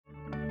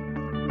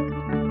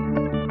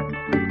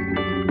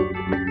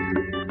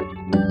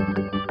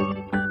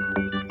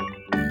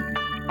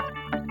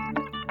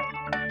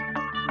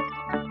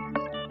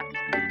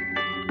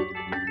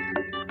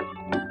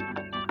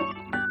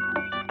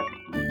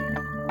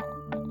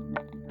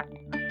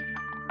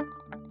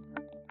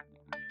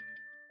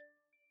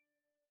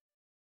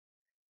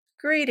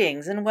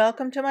Greetings and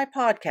welcome to my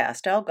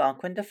podcast,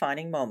 Algonquin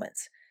Defining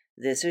Moments.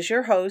 This is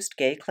your host,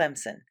 Gay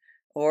Clemson,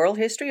 oral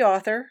history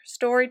author,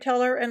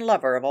 storyteller, and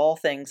lover of all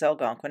things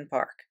Algonquin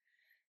Park.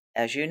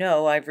 As you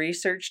know, I've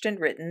researched and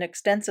written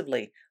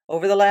extensively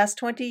over the last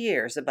 20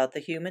 years about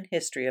the human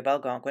history of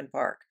Algonquin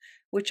Park,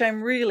 which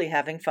I'm really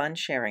having fun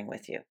sharing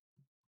with you.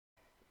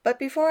 But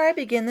before I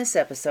begin this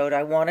episode,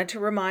 I wanted to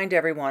remind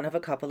everyone of a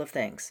couple of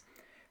things.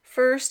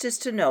 First is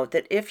to note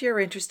that if you're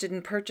interested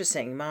in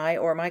purchasing my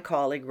or my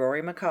colleague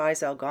Rory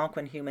Mackay's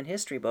Algonquin Human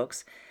History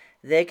books,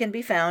 they can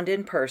be found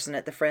in person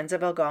at the Friends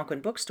of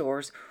Algonquin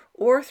bookstores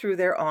or through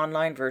their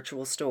online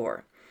virtual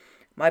store.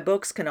 My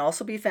books can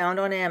also be found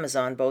on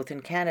Amazon both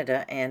in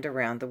Canada and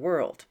around the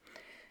world.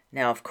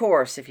 Now, of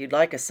course, if you'd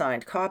like a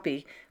signed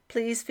copy,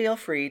 please feel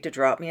free to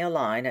drop me a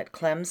line at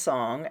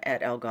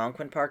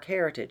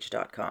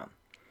clemsong@algonquinparkheritage.com.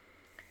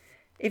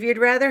 If you'd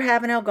rather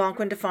have an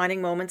Algonquin Defining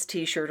Moments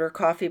t-shirt or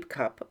coffee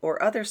cup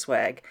or other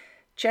swag,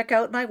 check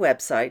out my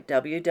website,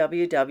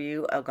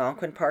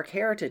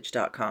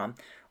 www.algonquinparkheritage.com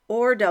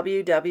or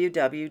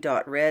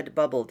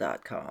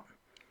www.redbubble.com.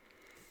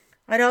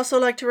 I'd also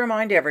like to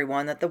remind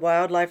everyone that the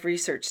Wildlife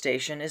Research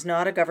Station is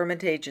not a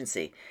government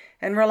agency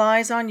and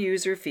relies on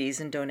user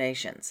fees and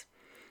donations.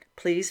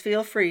 Please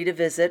feel free to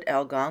visit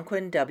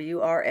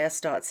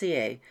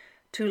algonquinwrs.ca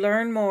to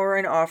learn more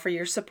and offer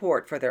your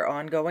support for their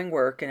ongoing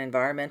work in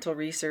environmental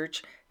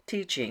research,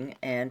 teaching,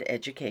 and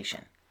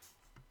education.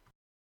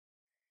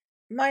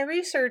 My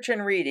research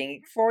and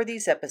reading for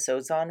these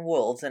episodes on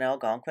wolves in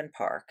Algonquin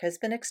Park has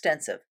been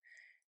extensive,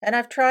 and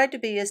I've tried to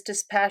be as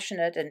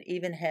dispassionate and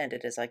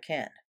even-handed as I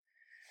can.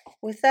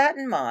 With that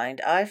in mind,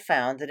 I've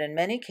found that in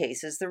many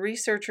cases the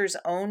researchers'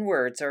 own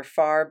words are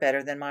far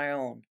better than my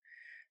own.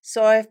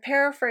 So I've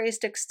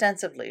paraphrased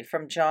extensively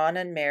from John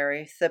and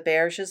Mary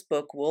Theberge's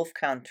book Wolf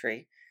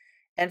Country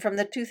and from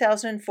the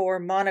 2004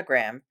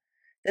 monogram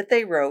that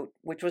they wrote,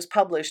 which was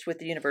published with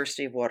the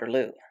University of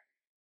Waterloo.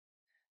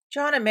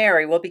 John and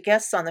Mary will be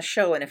guests on the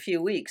show in a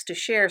few weeks to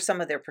share some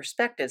of their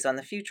perspectives on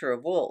the future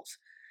of wolves.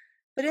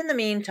 But in the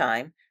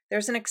meantime,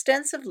 there's an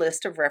extensive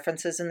list of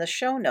references in the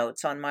show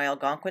notes on my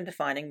Algonquin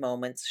Defining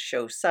Moments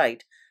show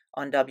site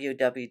on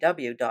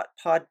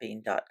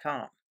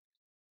www.podbean.com.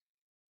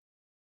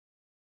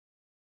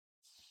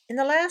 In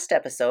the last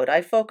episode,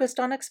 I focused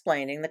on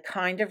explaining the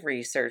kind of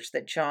research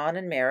that John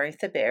and Mary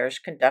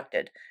Theberge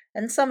conducted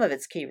and some of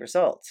its key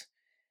results.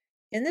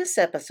 In this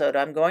episode,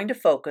 I'm going to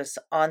focus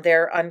on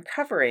their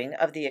uncovering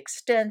of the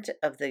extent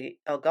of the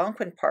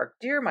Algonquin Park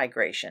deer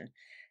migration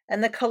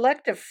and the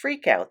collective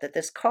freakout that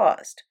this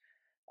caused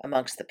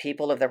amongst the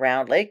people of the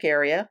Round Lake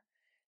area,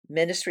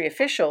 ministry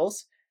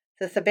officials,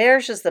 the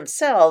Theberges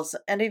themselves,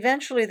 and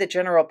eventually the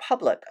general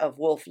public of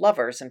wolf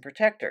lovers and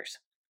protectors.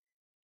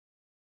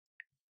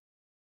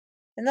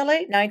 In the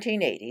late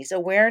 1980s,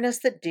 awareness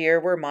that deer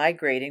were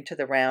migrating to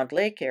the Round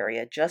Lake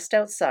area just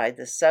outside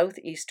the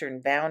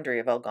southeastern boundary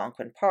of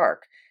Algonquin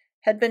Park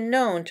had been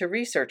known to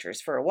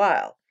researchers for a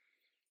while.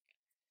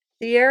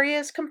 The area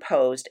is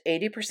composed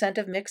 80%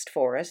 of mixed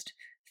forest,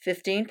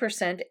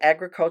 15%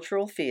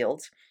 agricultural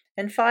fields,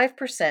 and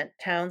 5%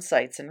 town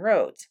sites and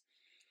roads.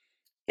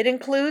 It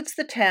includes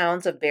the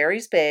towns of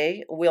Barry's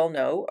Bay,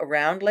 Wilno,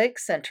 Round Lake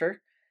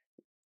Center,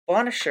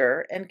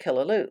 Bonnechere, and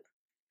Killaloe.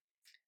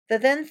 The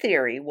then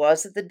theory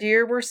was that the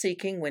deer were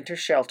seeking winter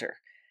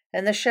shelter,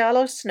 and the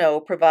shallow snow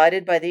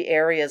provided by the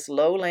area's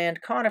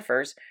lowland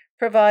conifers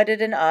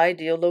provided an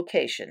ideal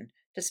location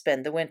to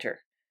spend the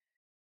winter.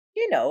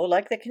 You know,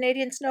 like the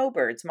Canadian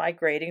snowbirds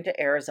migrating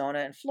to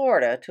Arizona and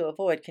Florida to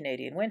avoid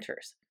Canadian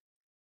winters.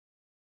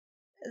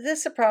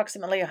 This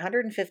approximately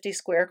 150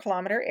 square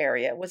kilometer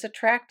area was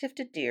attractive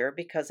to deer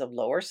because of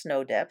lower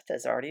snow depth,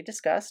 as already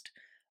discussed,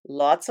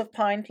 lots of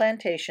pine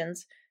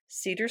plantations,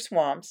 cedar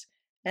swamps,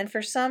 and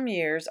for some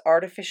years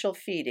artificial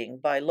feeding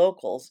by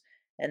locals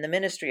and the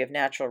Ministry of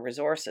Natural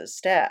Resources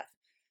staff.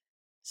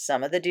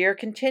 Some of the deer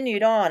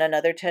continued on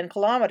another 10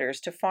 kilometers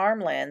to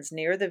farmlands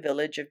near the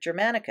village of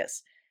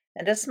Germanicus,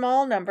 and a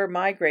small number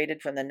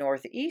migrated from the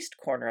northeast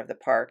corner of the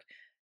park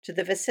to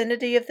the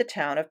vicinity of the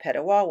town of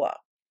Petawawa.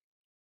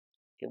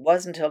 It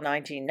wasn't until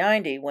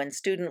 1990 when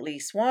student Lee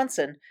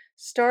Swanson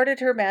started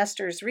her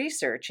master's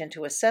research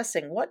into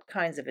assessing what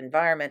kinds of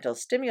environmental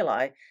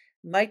stimuli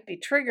might be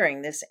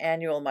triggering this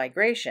annual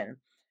migration.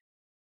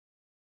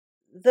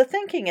 The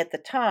thinking at the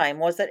time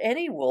was that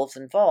any wolves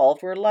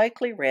involved were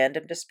likely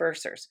random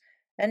dispersers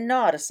and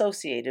not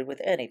associated with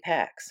any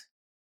packs.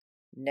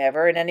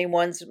 Never in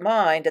anyone's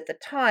mind at the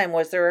time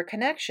was there a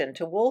connection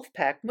to wolf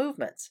pack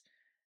movements.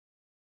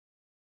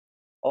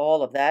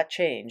 All of that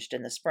changed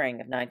in the spring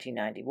of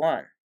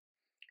 1991.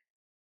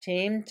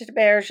 Team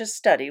Theberge's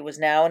study was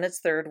now in its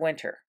third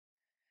winter,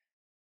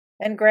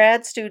 and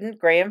grad student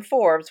Graham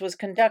Forbes was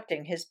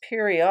conducting his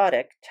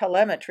periodic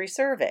telemetry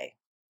survey.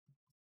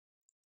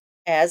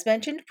 As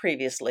mentioned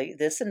previously,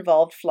 this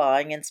involved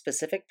flying in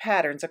specific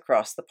patterns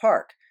across the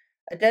park,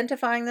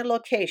 identifying the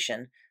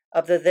location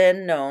of the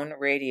then-known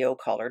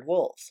radio-collared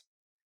wolves.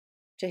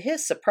 To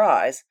his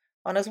surprise,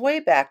 on his way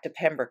back to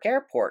Pembroke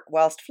Airport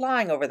whilst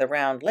flying over the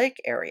Round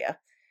Lake area,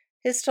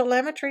 his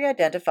telemetry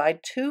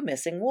identified 2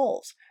 missing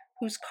wolves,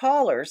 whose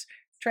collars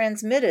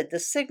transmitted the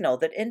signal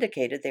that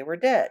indicated they were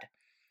dead.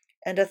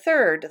 And a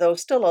third, though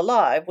still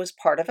alive, was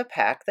part of a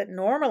pack that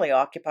normally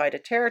occupied a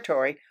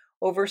territory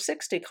over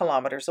 60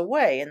 kilometers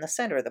away in the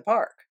center of the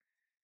park.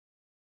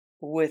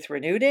 With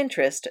renewed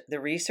interest, the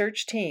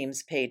research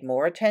teams paid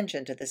more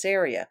attention to this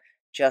area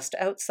just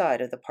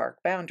outside of the park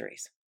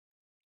boundaries.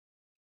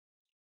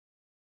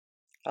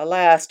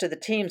 Alas, to the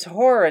team's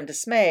horror and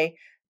dismay,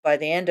 by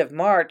the end of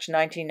March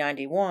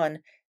 1991,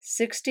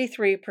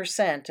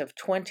 63% of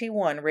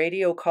 21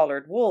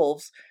 radio-collared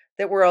wolves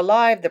that were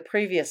alive the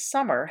previous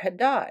summer had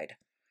died.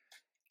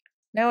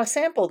 Now, a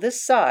sample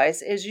this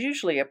size is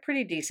usually a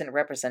pretty decent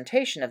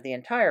representation of the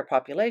entire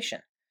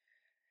population.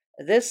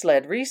 This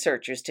led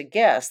researchers to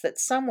guess that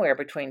somewhere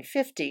between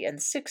 50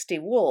 and 60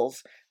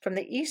 wolves from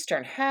the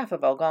eastern half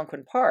of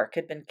Algonquin Park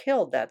had been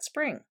killed that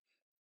spring.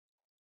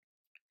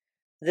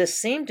 This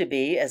seemed to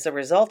be as a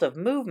result of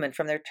movement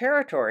from their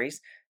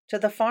territories to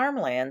the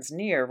farmlands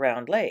near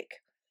Round Lake.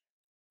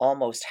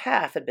 Almost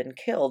half had been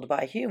killed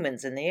by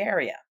humans in the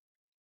area.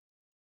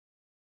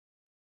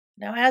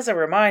 Now, as a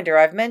reminder,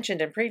 I've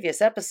mentioned in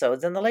previous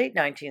episodes, in the late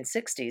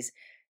 1960s,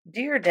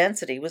 deer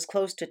density was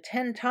close to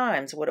 10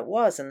 times what it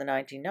was in the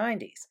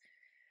 1990s.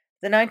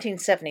 The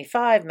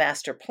 1975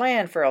 Master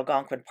Plan for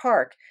Algonquin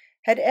Park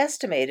had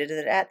estimated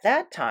that at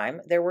that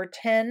time there were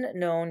 10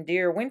 known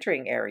deer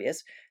wintering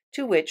areas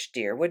to which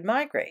deer would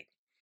migrate.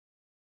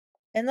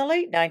 In the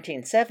late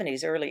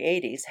 1970s, early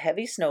 80s,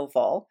 heavy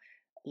snowfall,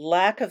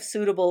 lack of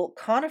suitable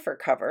conifer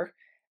cover,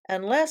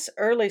 and less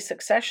early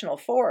successional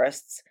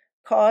forests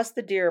caused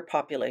the deer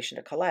population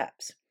to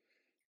collapse.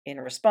 In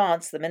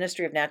response, the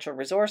Ministry of Natural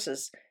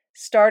Resources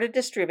started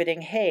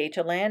distributing hay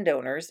to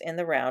landowners in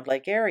the Round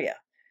Lake area.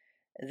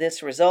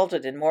 This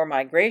resulted in more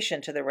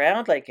migration to the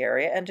Round Lake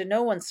area, and to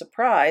no one's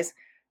surprise,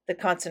 the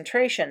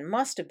concentration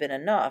must have been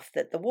enough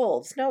that the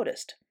wolves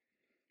noticed.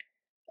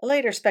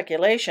 Later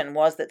speculation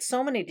was that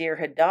so many deer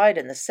had died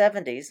in the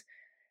 70s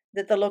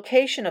that the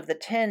location of the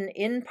 10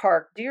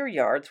 in-park deer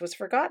yards was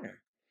forgotten.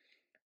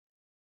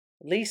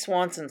 Lee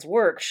Swanson's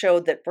work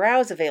showed that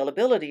browse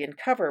availability and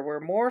cover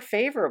were more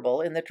favorable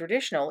in the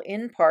traditional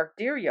in-park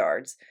deer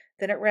yards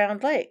than at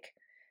Round Lake.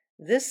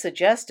 This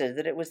suggested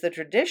that it was the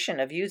tradition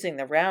of using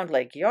the Round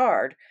Lake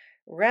yard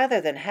rather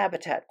than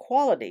habitat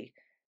quality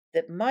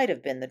that might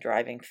have been the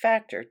driving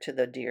factor to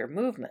the deer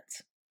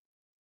movements.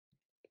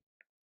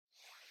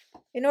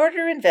 In order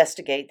to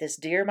investigate this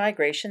deer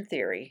migration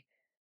theory,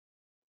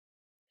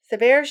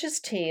 Theberge's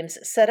teams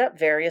set up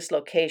various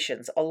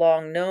locations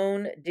along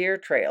known deer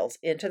trails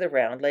into the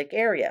Round Lake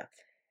area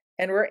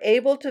and were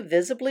able to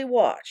visibly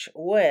watch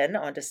when,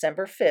 on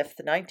December 5,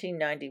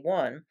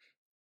 1991,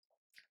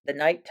 the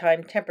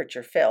nighttime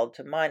temperature fell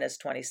to minus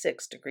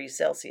 26 degrees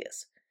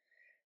Celsius.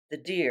 The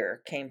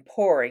deer came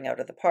pouring out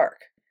of the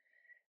park.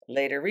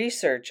 Later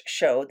research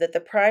showed that the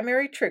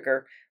primary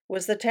trigger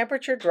was the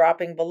temperature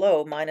dropping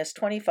below minus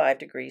 25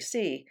 degrees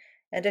C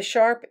and a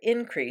sharp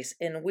increase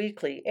in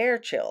weekly air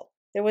chill.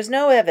 There was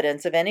no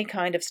evidence of any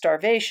kind of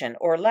starvation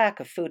or lack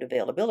of food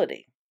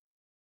availability.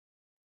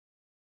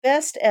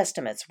 Best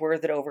estimates were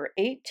that over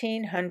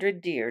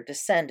 1,800 deer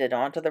descended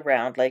onto the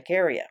Round Lake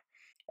area.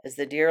 As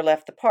the deer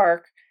left the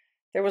park,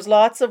 there was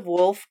lots of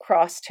wolf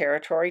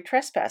cross-territory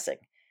trespassing,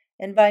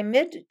 and by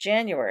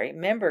mid-January,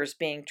 members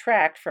being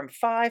tracked from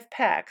 5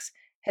 packs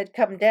had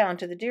come down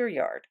to the deer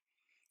yard.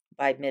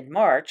 By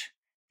mid-March,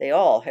 they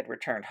all had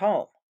returned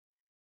home.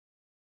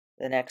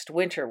 The next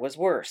winter was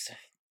worse.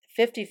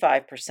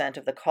 55%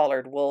 of the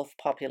collared wolf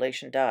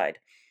population died,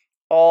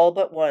 all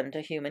but one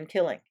to human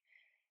killing.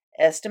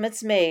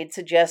 Estimates made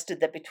suggested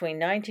that between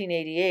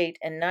 1988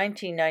 and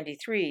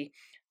 1993,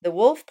 the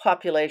wolf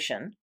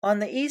population on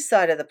the east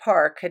side of the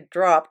park had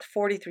dropped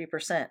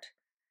 43%.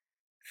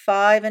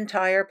 5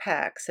 entire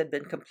packs had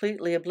been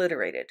completely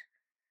obliterated.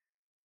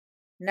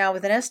 Now,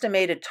 with an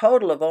estimated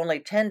total of only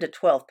 10 to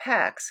 12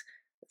 packs,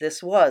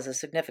 this was a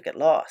significant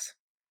loss.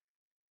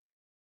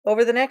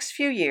 Over the next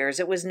few years,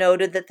 it was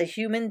noted that the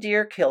human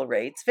deer kill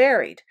rates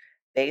varied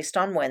based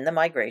on when the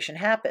migration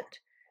happened.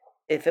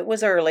 If it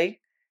was early,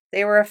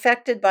 they were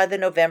affected by the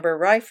November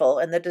rifle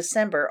and the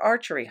December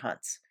archery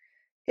hunts.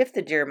 If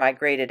the deer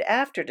migrated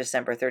after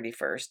December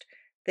 31st,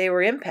 they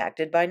were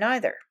impacted by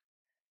neither.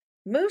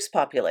 Moose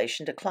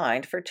population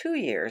declined for 2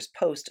 years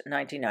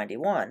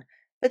post-1991,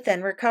 but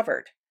then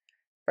recovered,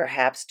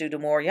 perhaps due to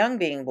more young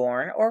being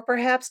born, or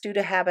perhaps due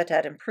to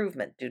habitat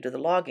improvement due to the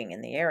logging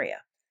in the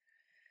area.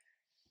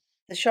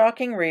 The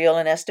shocking real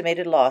and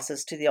estimated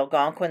losses to the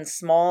Algonquin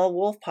small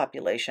wolf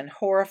population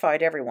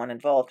horrified everyone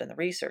involved in the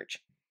research.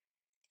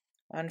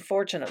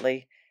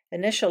 Unfortunately,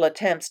 initial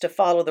attempts to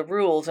follow the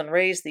rules and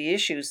raise the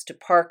issues to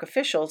park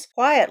officials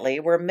quietly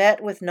were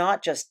met with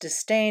not just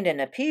disdain and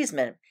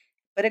appeasement,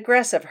 but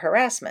aggressive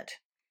harassment.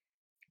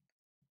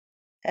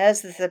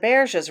 As the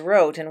Theberges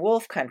wrote in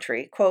Wolf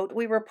Country, quote,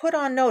 "We were put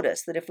on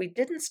notice that if we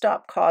didn't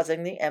stop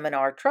causing the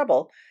MNR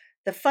trouble,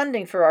 the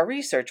funding for our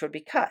research would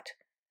be cut,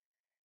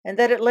 and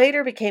that it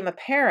later became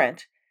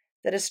apparent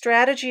that a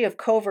strategy of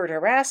covert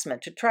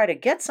harassment to try to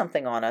get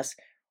something on us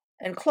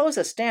and close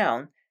us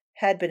down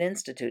had been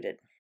instituted.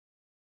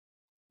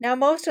 Now,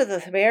 most of the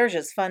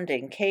Thberge's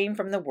funding came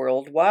from the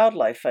World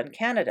Wildlife Fund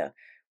Canada,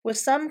 with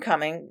some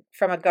coming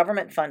from a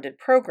government-funded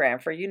program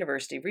for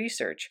university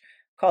research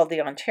called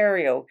the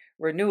Ontario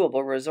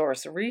Renewable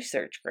Resource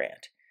Research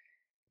Grant.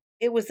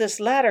 It was this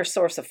latter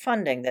source of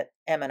funding that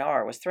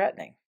M&R was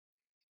threatening.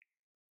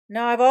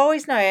 Now, I've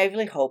always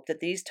naively hoped that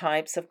these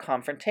types of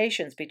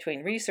confrontations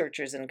between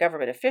researchers and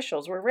government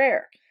officials were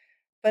rare,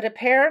 but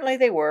apparently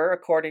they were,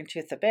 according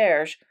to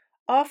Thberge,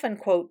 often,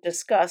 quote,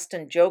 discussed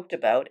and joked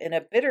about in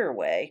a bitter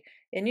way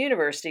in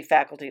university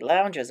faculty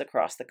lounges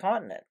across the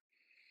continent.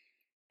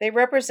 They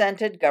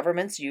represented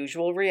government's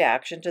usual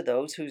reaction to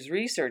those whose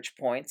research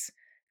points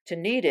to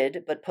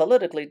needed but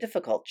politically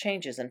difficult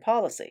changes in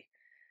policy.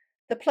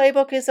 The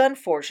playbook is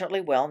unfortunately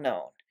well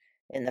known.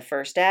 In the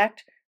first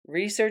act,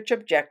 research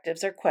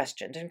objectives are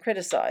questioned and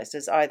criticized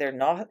as either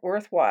not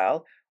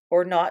worthwhile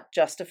or not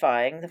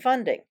justifying the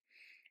funding.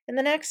 In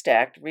the next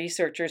act,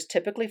 researchers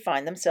typically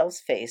find themselves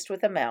faced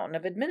with a mountain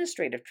of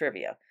administrative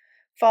trivia,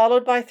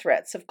 followed by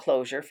threats of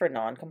closure for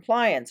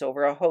non-compliance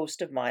over a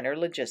host of minor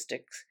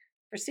logistics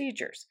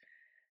procedures.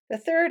 The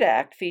third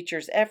act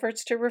features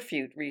efforts to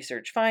refute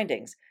research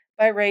findings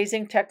by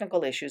raising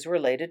technical issues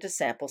related to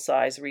sample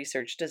size,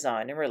 research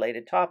design, and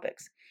related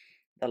topics.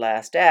 The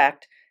last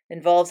act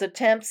involves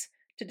attempts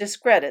to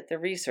discredit the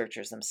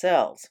researchers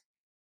themselves.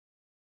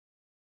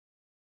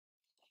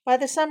 By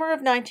the summer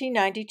of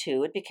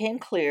 1992, it became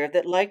clear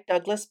that, like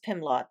Douglas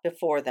Pimlott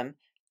before them,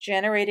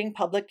 generating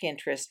public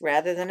interest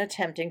rather than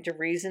attempting to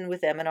reason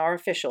with M&R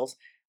officials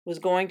was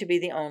going to be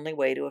the only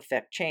way to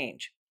effect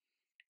change.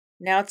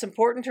 Now, it's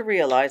important to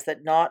realize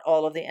that not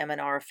all of the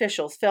M&R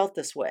officials felt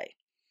this way.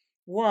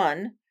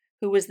 One,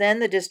 who was then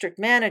the district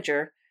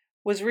manager,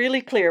 was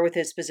really clear with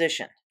his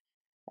position.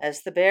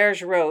 As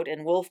Thberge wrote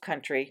in Wolf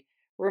Country,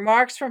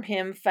 remarks from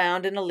him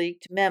found in a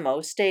leaked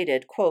memo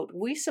stated, quote,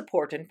 "We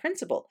support in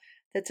principle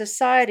that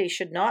society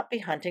should not be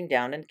hunting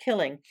down and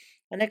killing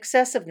an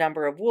excessive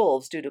number of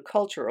wolves due to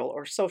cultural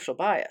or social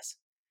bias."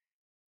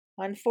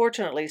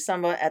 Unfortunately,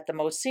 some at the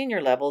most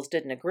senior levels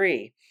didn't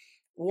agree.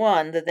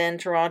 One, the then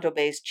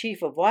Toronto-based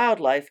chief of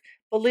wildlife,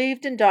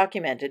 believed and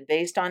documented,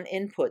 based on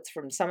inputs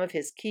from some of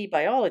his key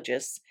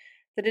biologists,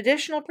 that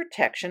additional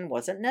protection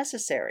wasn't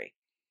necessary.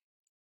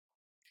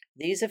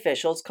 These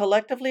officials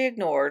collectively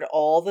ignored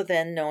all the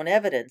then known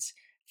evidence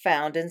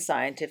found in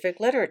scientific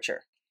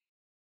literature.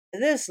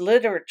 This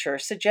literature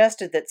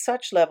suggested that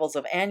such levels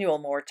of annual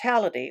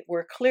mortality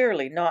were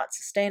clearly not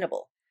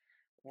sustainable.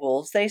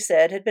 Wolves, they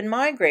said, had been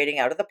migrating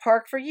out of the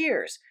park for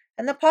years,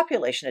 and the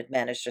population had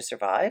managed to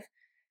survive,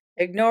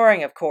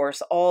 ignoring, of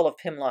course, all of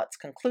Pimlott's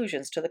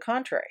conclusions to the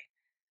contrary.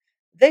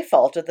 They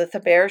faulted the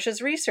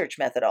Thberge's research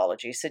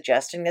methodology,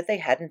 suggesting that they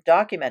hadn't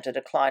documented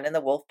a decline in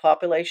the wolf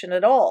population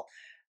at all,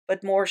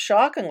 but more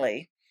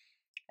shockingly,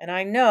 and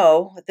I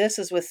know this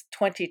is with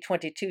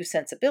 2022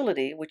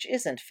 sensibility, which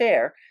isn't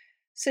fair,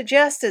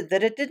 suggested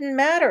that it didn't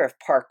matter if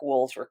park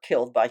wolves were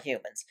killed by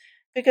humans,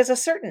 because a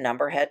certain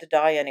number had to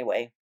die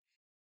anyway.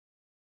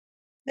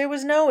 There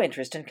was no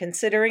interest in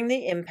considering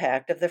the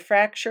impact of the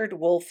fractured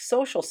wolf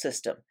social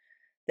system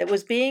that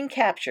was being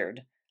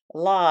captured,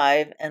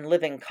 live and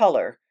living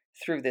color,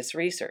 through this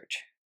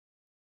research.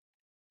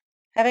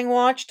 Having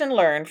watched and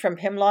learned from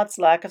Pimlott's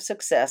lack of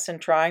success in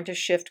trying to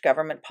shift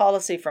government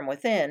policy from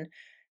within,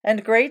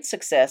 and great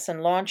success in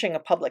launching a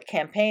public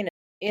campaign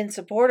in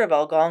support of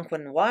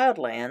Algonquin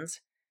wildlands,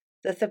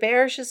 the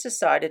Thberges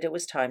decided it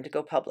was time to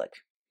go public.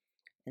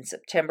 In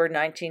September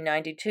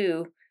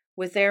 1992,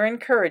 with their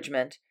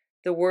encouragement,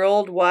 the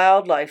World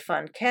Wildlife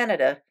Fund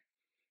Canada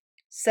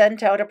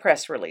sent out a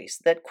press release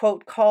that,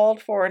 quote,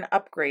 called for an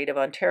upgrade of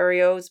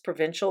Ontario's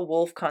provincial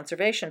wolf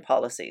conservation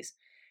policies,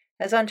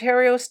 as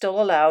Ontario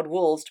still allowed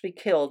wolves to be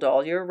killed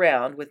all year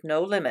round with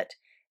no limit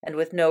and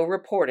with no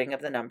reporting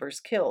of the numbers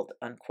killed,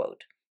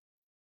 unquote.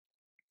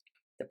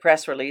 The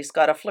press release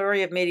got a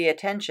flurry of media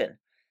attention,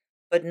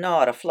 but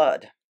not a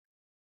flood.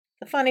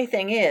 The funny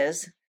thing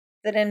is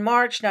that in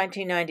March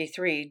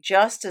 1993,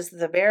 just as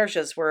the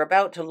Thberges were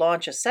about to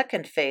launch a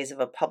second phase of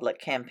a public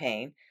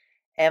campaign,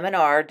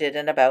 M&R did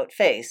an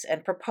about-face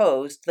and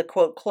proposed the,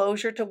 quote,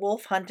 closure to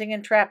wolf hunting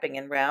and trapping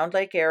in Round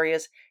Lake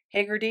area's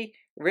Haggerty,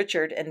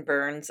 Richard, and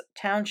Burns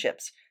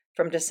townships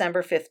from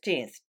December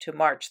 15th to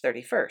March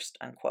 31st,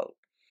 unquote.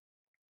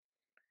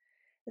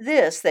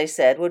 This, they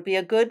said, would be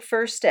a good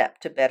first step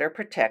to better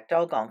protect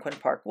Algonquin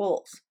Park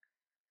wolves.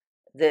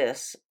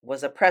 This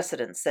was a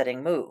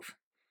precedent-setting move.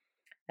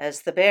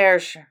 As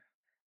Thberge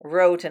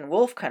wrote in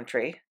Wolf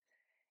Country,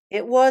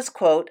 it was,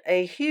 quote,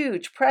 a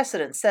huge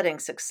precedent-setting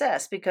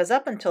success because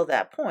up until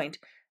that point,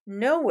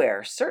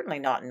 nowhere, certainly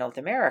not in North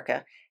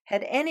America,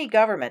 had any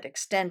government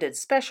extended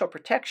special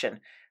protection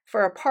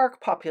for a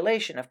park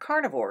population of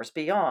carnivores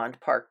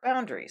beyond park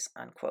boundaries,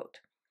 unquote.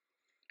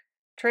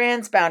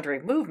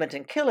 Transboundary movement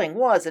and killing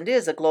was and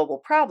is a global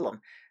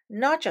problem,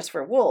 not just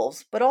for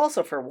wolves, but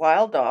also for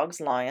wild dogs,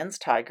 lions,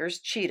 tigers,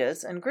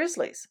 cheetahs, and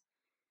grizzlies.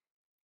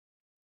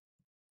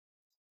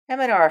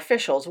 MNR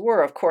officials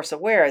were, of course,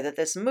 aware that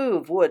this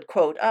move would,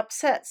 quote,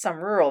 upset some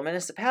rural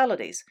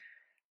municipalities.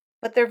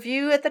 But their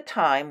view at the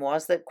time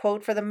was that,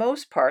 quote, for the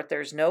most part,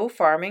 there's no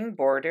farming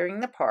bordering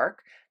the park,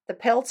 the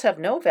pelts have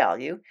no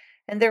value,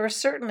 and there is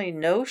certainly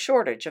no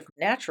shortage of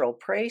natural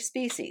prey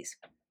species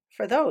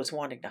for those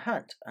wanting to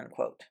hunt,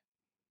 unquote.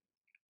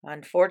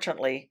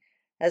 Unfortunately,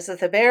 as the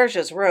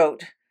Theberges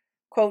wrote,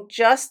 quote,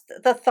 just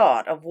the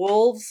thought of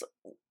wolves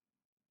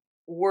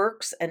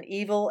works an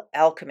evil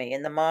alchemy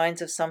in the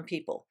minds of some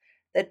people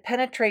that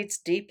penetrates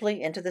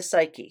deeply into the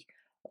psyche,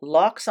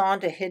 locks on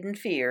to hidden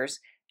fears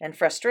and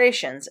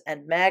frustrations,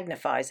 and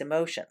magnifies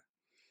emotion.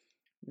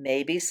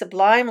 Maybe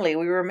sublimely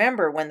we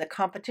remember when the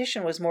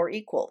competition was more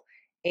equal,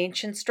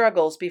 ancient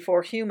struggles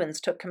before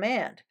humans took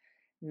command.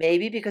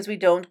 Maybe because we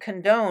don't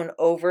condone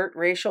overt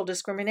racial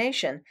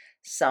discrimination,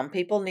 some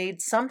people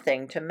need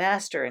something to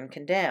master and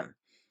condemn.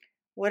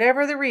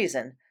 Whatever the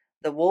reason,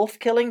 the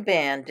wolf-killing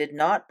ban did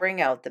not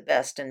bring out the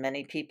best in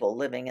many people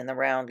living in the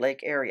Round Lake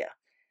area.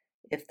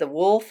 If the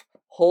wolf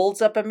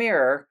holds up a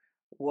mirror,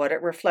 what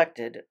it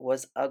reflected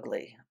was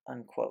ugly,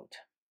 unquote.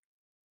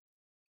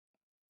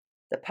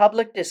 The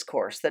public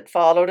discourse that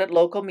followed at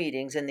local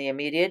meetings in the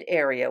immediate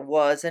area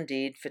was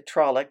indeed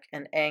vitriolic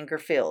and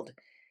anger-filled,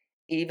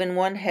 even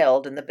one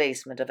held in the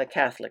basement of a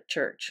Catholic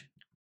church.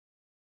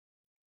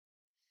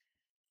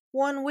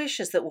 One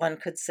wishes that one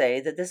could say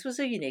that this was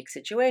a unique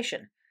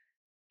situation,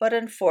 but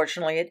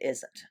unfortunately it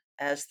isn't.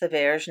 As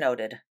Theberge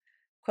noted,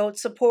 quote,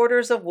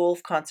 supporters of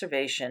wolf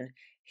conservation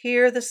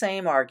hear the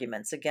same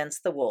arguments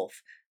against the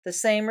wolf, the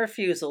same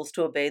refusals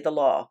to obey the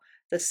law,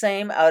 the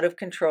same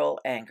out-of-control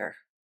anger.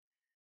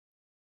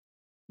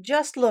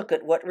 Just look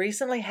at what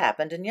recently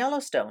happened in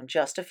Yellowstone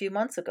just a few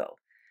months ago.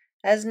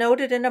 As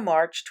noted in a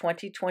March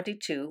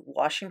 2022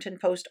 Washington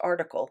Post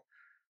article,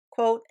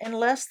 quote, in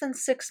less than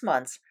 6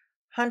 months,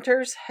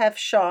 hunters have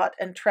shot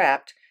and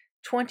trapped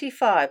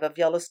 25 of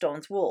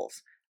Yellowstone's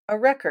wolves, a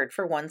record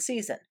for one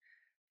season.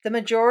 The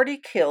majority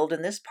killed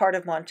in this part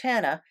of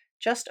Montana,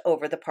 just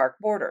over the park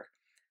border.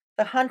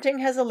 The hunting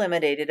has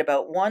eliminated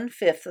about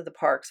 1/5 of the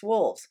park's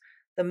wolves,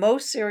 the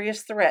most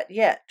serious threat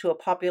yet to a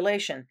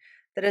population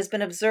that has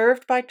been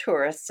observed by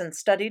tourists and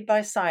studied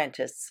by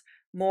scientists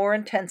more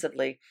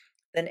intensively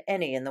than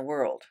any in the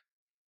world.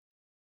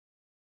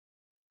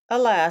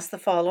 Alas, the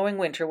following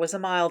winter was a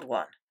mild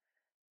one,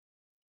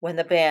 when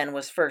the ban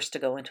was first to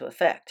go into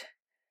effect.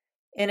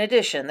 In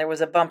addition, there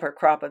was a bumper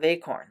crop of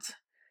acorns.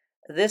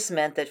 This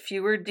meant that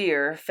fewer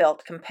deer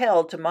felt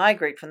compelled to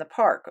migrate from the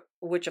park,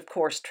 which of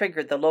course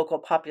triggered the local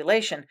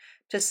population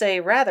to say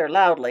rather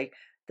loudly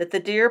that the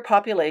deer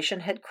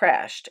population had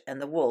crashed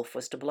and the wolf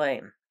was to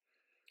blame.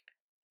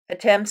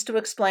 Attempts to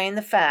explain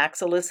the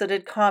facts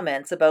elicited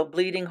comments about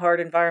bleeding heart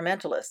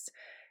environmentalists,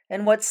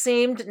 and what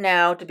seemed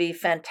now to be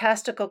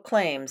fantastical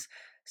claims,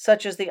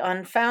 such as the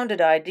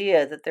unfounded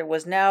idea that there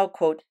was now,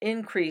 quote,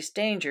 increased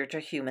danger to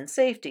human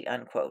safety,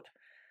 unquote.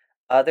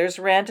 Others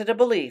ranted a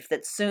belief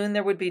that soon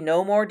there would be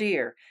no more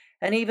deer,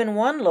 and even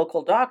one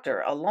local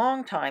doctor, a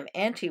longtime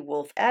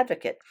anti-wolf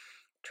advocate,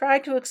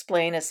 tried to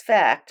explain as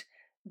fact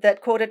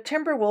that, quote, a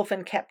timber wolf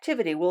in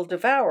captivity will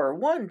devour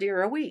 1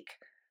 deer a week,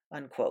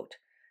 unquote.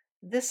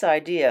 This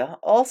idea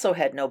also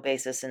had no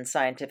basis in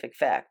scientific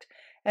fact,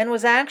 and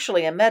was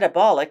actually a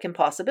metabolic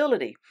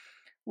impossibility,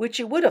 which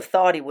you would have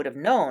thought he would have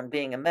known,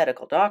 being a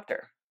medical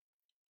doctor.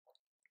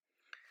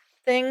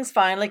 Things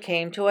finally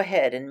came to a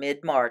head in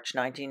mid-March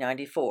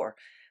 1994,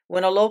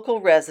 when a local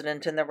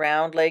resident in the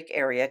Round Lake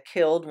area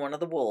killed one of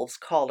the wolves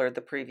collared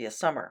the previous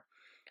summer.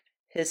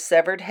 His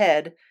severed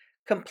head,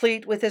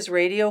 complete with his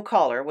radio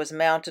collar, was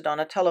mounted on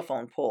a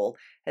telephone pole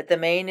at the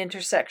main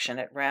intersection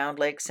at Round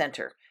Lake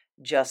Center,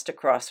 just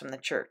across from the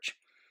church.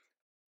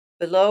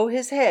 Below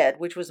his head,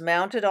 which was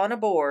mounted on a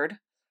board,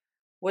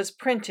 was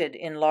printed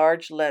in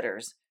large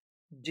letters,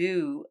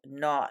 "Do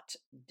not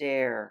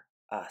dare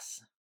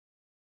us."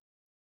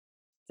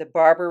 The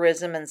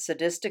barbarism and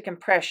sadistic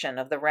impression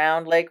of the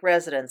Round Lake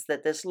residents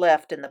that this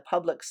left in the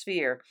public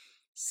sphere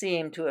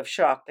seemed to have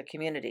shocked the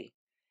community.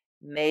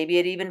 Maybe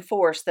it even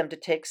forced them to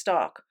take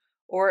stock,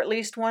 or at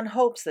least one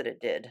hopes that it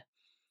did.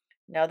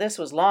 Now, this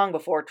was long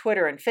before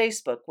Twitter and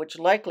Facebook, which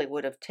likely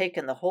would have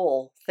taken the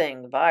whole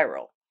thing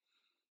viral.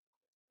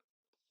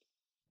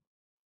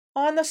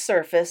 On the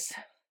surface,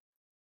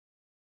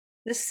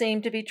 this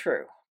seemed to be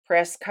true.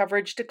 Press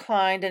coverage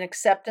declined and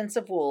acceptance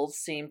of wolves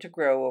seemed to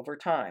grow over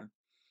time.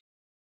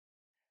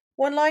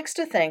 One likes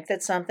to think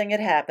that something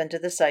had happened to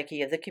the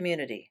psyche of the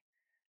community.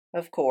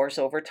 Of course,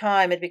 over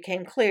time it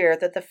became clear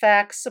that the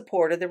facts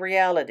supported the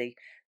reality,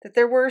 that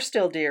there were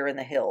still deer in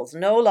the hills,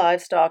 no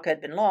livestock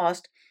had been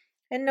lost,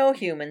 and no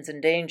humans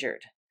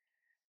endangered.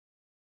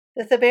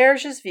 The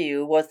Theberge's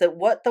view was that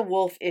what the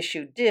wolf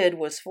issue did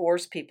was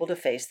force people to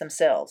face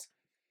themselves.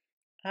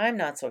 I'm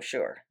not so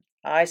sure.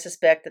 I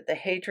suspect that the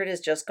hatred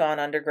has just gone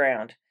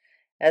underground,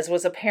 as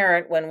was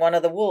apparent when one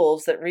of the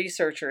wolves that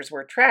researchers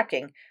were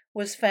tracking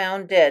was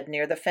found dead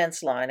near the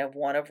fence line of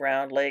one of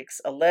Round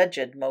Lake's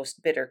alleged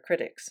most bitter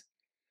critics.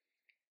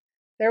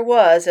 There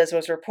was, as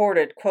was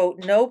reported,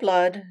 quote, no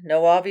blood,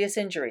 no obvious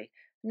injury,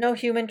 No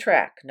human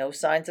track, no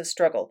signs of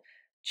struggle,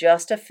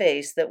 just a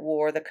face that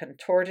wore the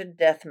contorted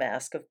death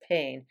mask of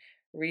pain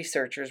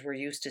researchers were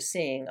used to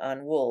seeing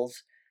on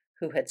wolves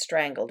who had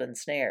strangled in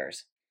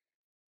snares.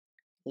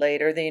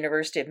 Later, the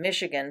University of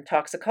Michigan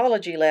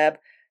toxicology lab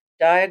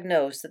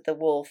diagnosed that the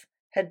wolf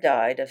had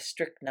died of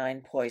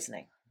strychnine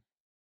poisoning.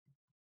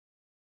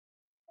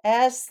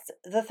 As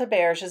the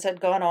Thaberges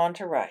had gone on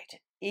to write,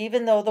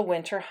 even though the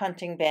winter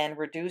hunting ban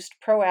reduced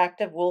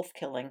proactive wolf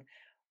killing,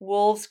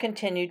 wolves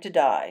continued to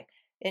die,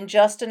 in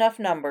just enough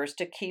numbers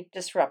to keep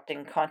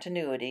disrupting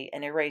continuity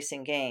and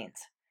erasing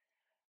gains.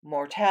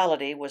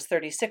 Mortality was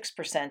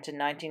 36% in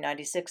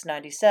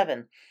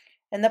 1996-97,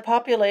 and the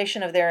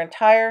population of their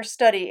entire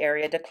study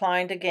area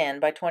declined again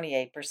by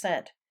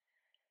 28%.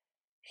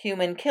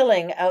 Human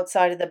killing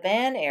outside of the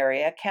ban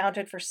area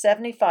accounted for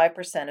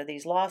 75% of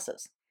these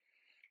losses.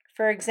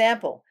 For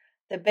example,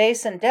 the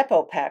Basin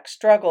Depot Pack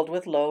struggled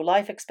with low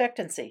life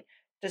expectancy,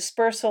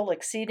 dispersal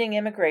exceeding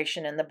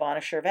immigration in the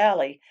Bonnechere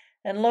Valley,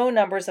 and low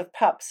numbers of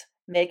pups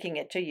making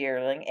it to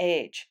yearling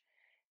age.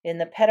 In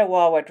the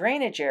Petawawa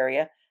drainage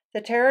area,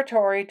 the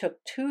territory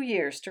took 2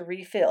 years to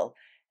refill,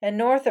 and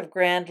north of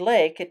Grand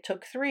Lake it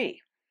took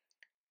 3.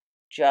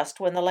 Just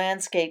when the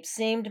landscape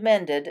seemed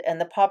mended and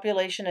the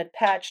population had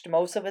patched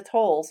most of its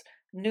holes,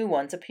 new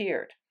ones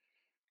appeared.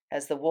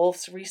 As the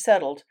wolves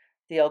resettled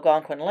the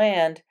Algonquin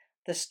land,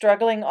 the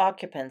struggling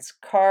occupants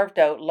carved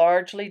out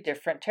largely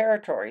different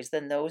territories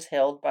than those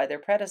held by their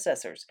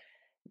predecessors,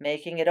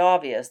 making it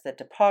obvious that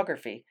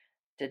topography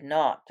did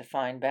not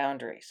define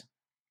boundaries.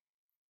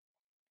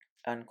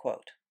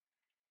 Unquote.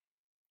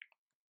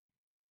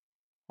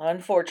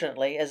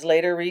 Unfortunately, as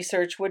later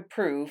research would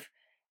prove,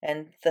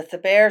 and the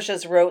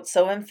Thaberges wrote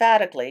so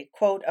emphatically,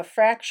 quote, a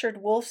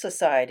fractured wolf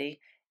society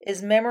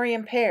is memory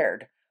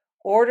impaired,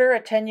 order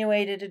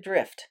attenuated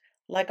adrift,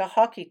 like a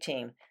hockey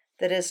team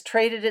that has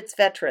traded its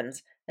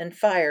veterans and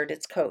fired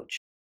its coach.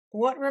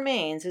 What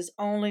remains is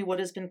only what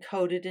has been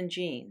coded in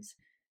genes,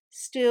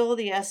 still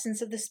the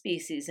essence of the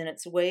species in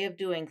its way of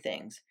doing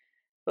things,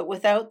 but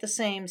without the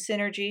same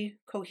synergy,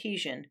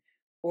 cohesion,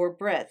 or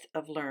breadth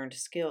of learned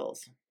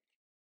skills.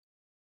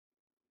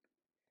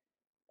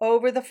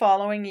 Over the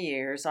following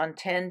years, on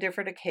 10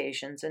 different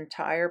occasions,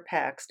 entire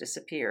packs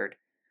disappeared,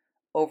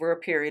 over a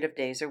period of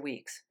days or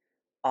weeks,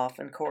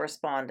 often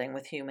corresponding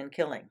with human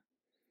killing.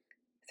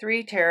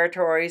 3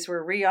 territories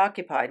were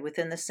reoccupied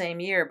within the same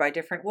year by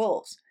different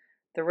wolves.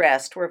 The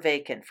rest were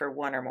vacant for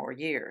 1 or more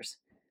years.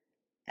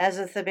 As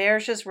the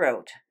Thaberges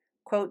wrote,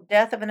 quote,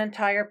 death of an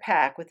entire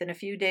pack within a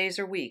few days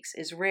or weeks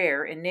is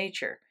rare in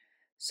nature,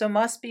 so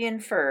must be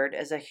inferred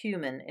as a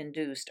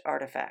human-induced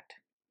artifact.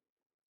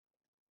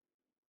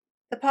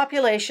 The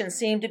population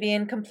seemed to be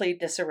in complete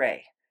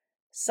disarray.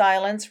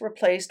 Silence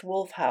replaced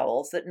wolf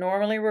howls that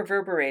normally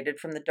reverberated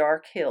from the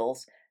dark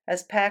hills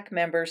as pack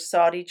members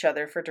sought each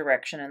other for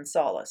direction and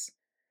solace.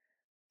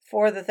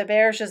 For the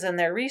Thaberges and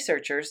their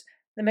researchers,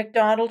 the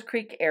McDonald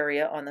Creek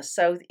area on the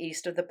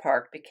southeast of the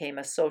park became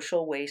a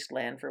social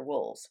wasteland for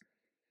wolves.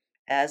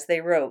 As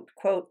they wrote,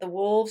 quote, the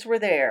wolves were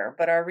there,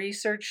 but our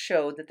research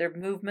showed that their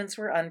movements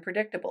were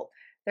unpredictable,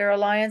 their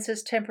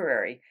alliances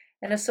temporary,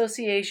 and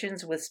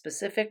associations with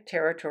specific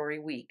territory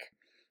weak.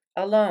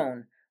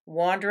 Alone,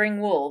 wandering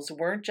wolves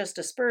weren't just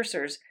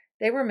dispersers,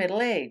 they were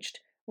middle-aged,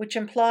 which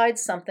implied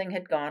something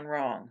had gone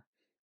wrong.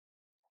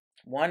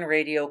 One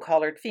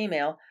radio-collared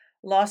female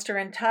lost her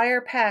entire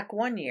pack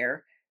 1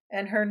 year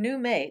and her new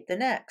mate the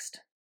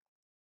next.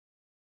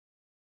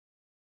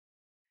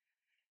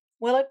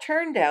 Well, it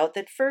turned out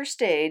that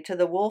first aid to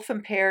the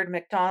wolf-impaired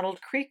McDonald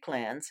Creek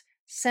lands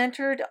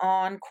centered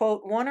on,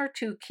 quote, 1 or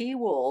 2 key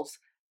wolves,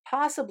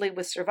 possibly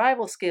with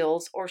survival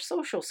skills or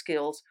social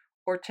skills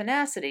or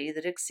tenacity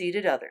that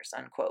exceeded others,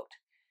 unquote.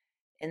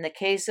 In the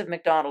case of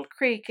McDonald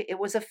Creek, it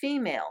was a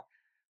female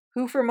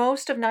who for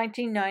most of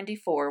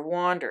 1994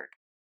 wandered.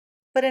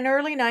 But in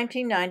early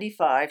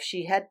 1995,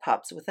 she had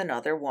pups with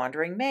another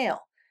wandering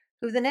male,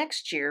 who the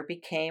next year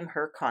became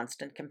her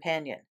constant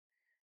companion.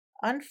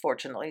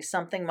 Unfortunately,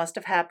 something must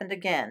have happened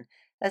again.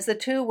 As the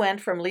two went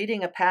from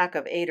leading a pack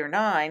of 8 or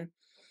 9,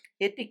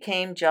 it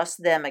became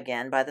just them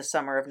again by the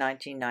summer of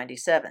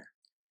 1997.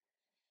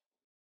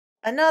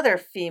 Another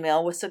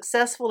female was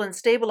successful in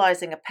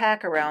stabilizing a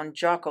pack around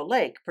Jocko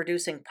Lake,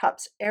 producing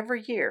pups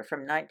every year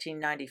from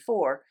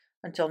 1994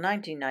 until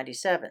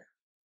 1997.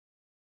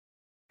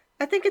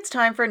 I think it's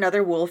time for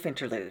another wolf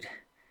interlude.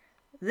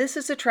 This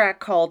is a track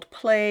called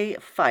Play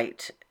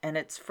Fight, and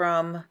it's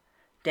from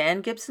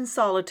Dan Gibson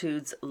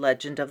Solitude's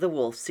Legend of the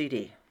Wolf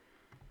CD.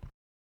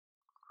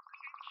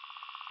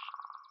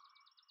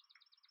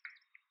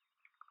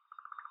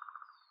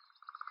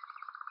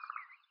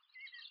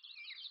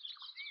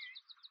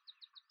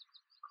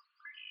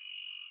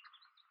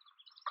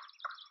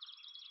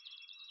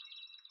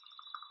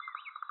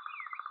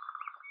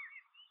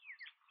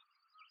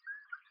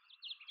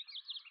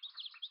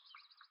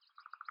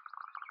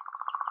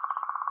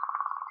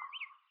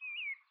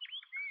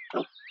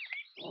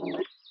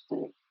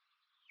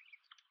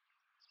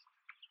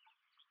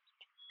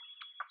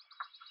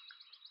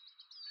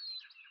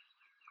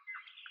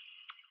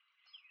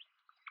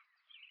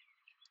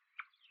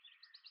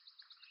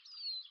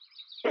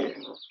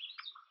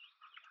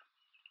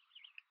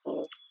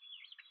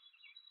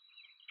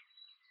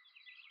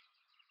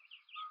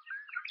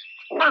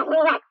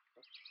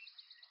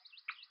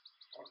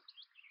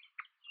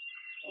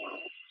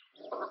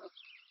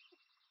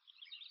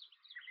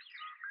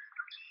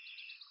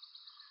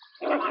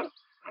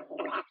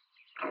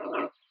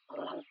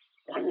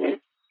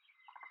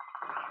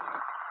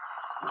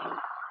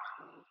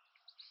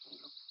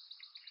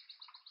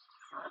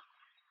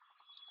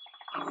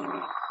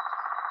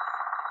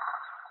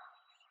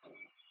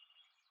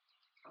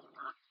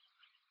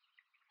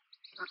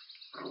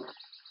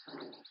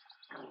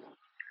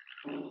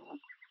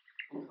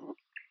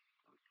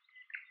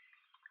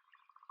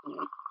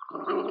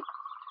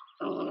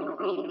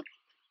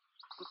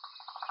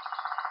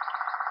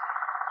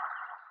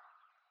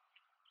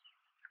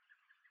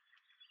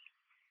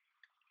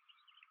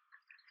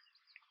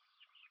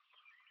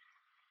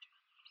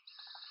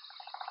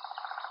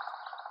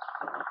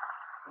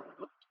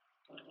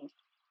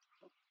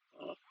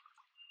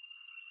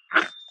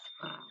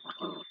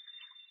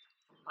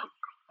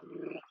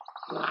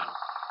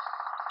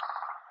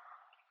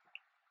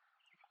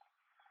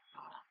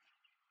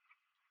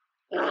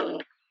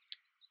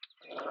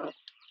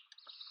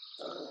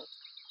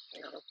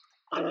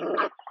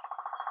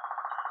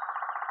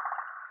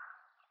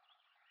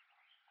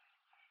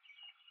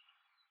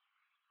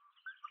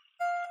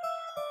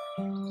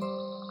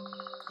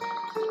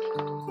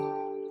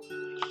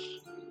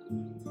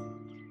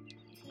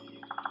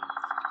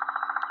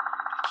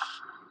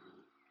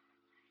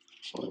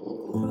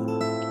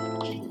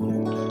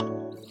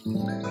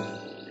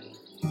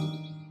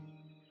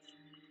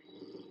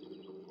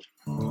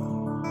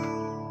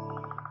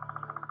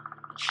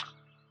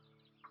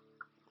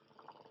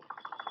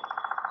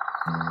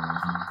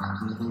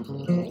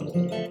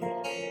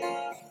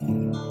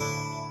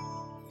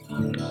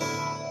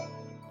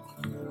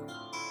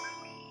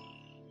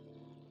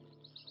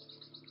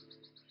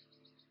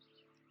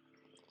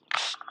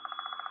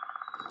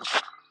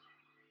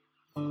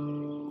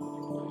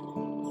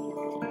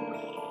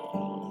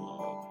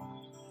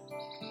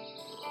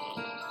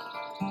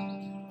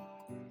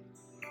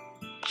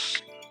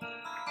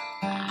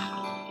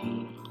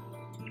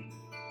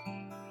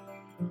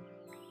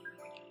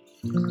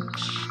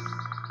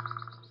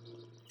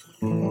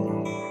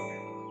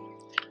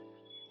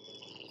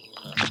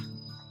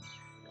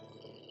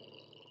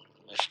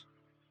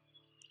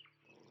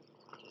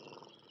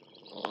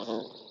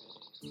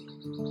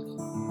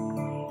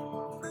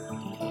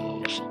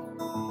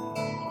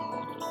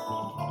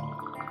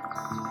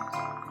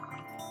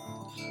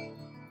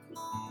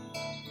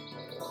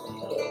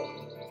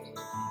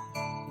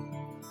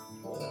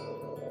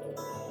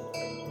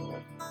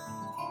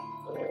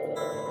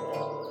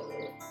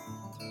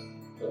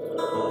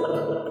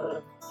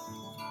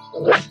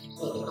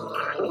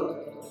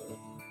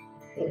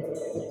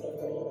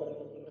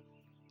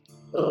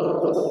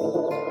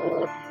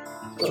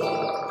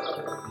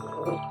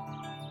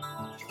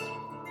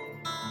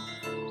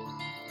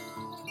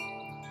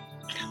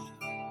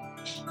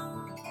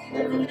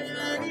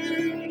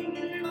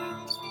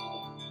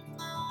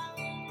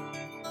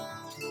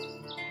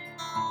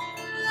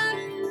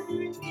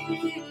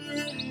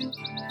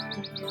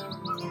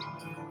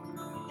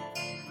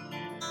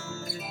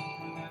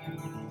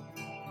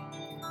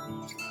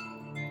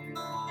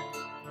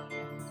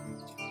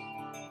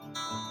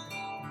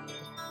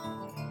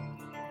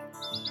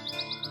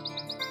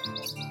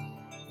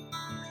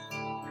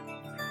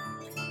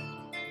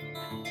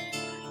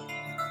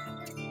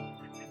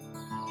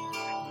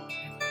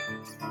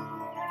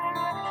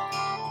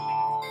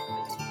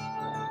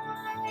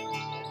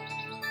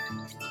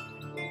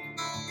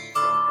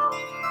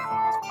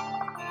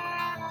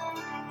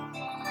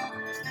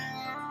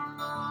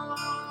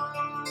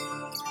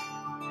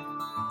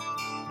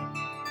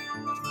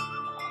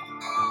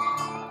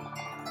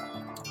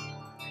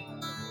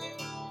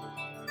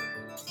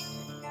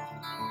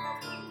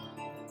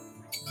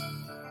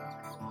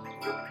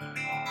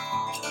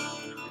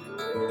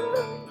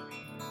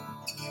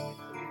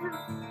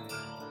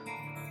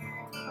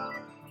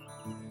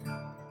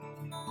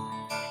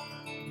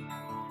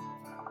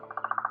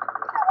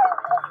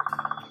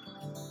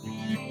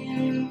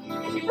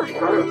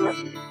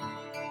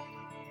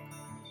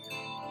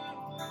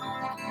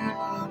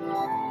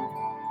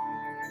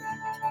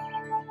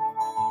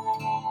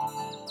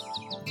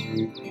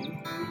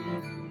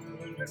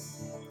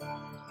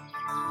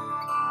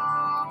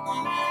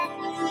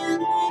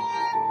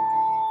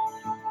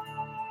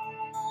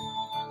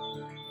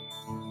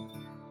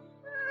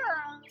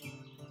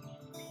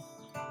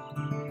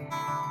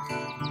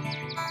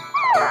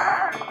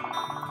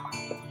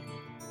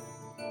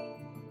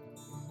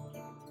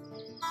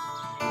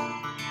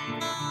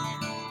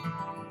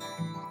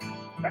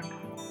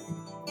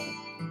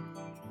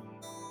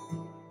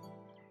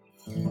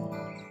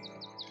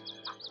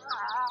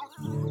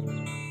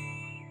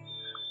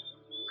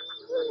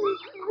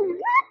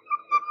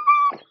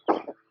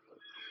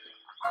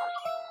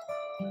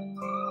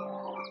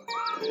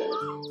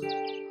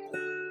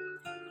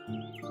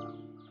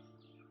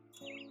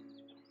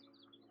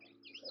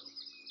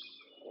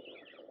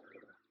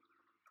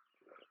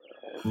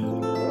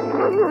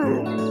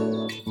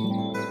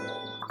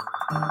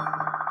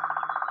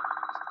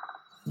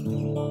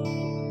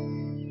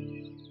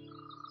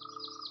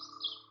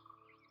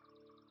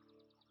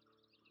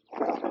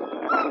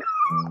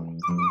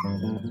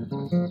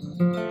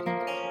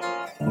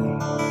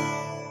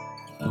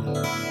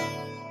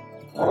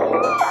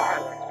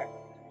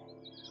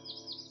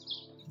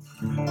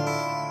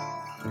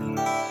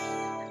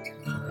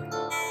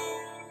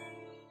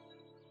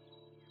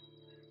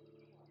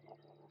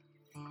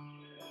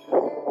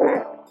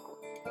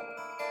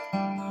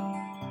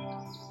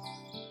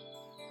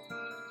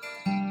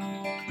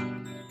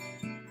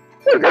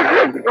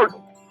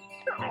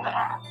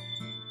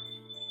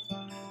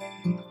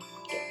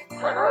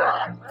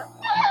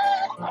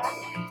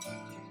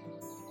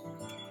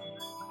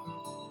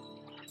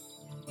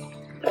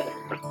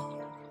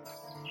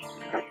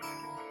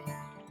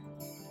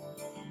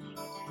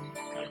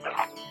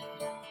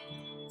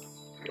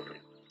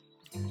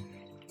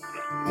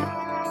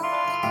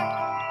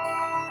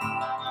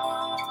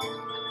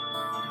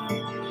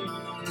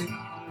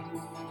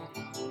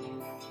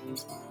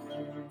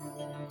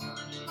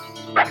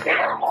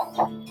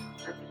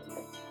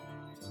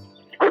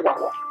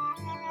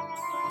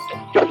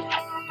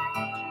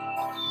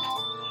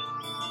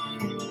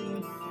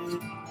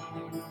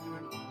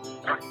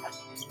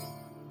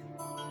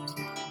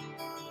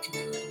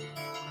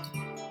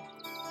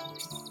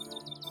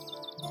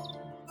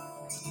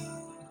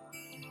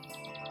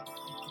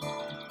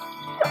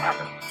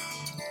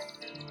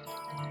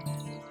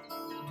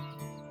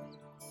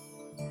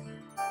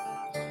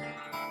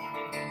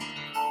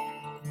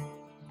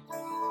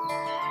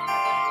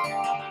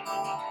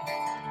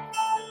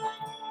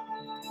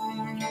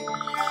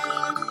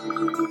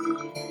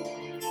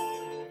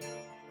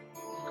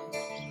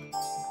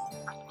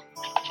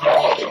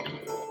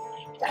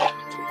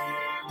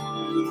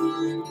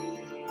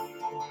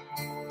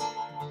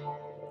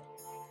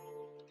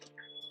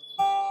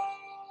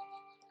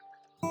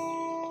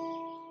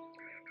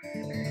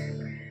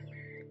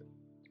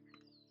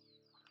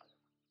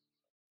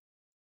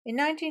 In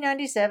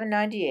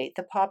 1997-98,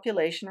 the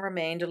population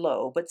remained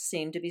low but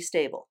seemed to be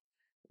stable.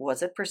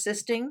 Was it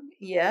persisting?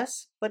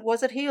 Yes, but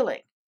was it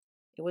healing?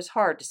 It was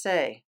hard to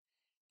say.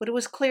 But it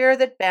was clear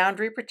that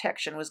boundary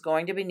protection was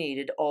going to be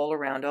needed all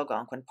around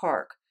Algonquin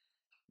Park,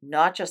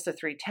 not just the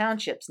 3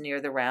 townships near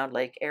the Round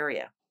Lake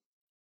area.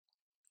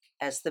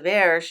 As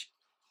Theberge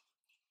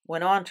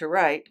went on to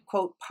write,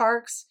 quote,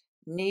 "Parks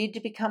need to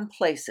become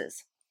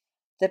places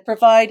that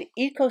provide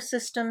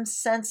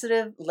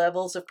ecosystem-sensitive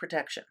levels of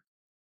protection."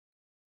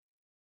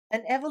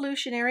 An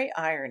evolutionary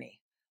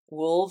irony.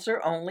 Wolves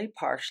are only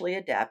partially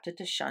adapted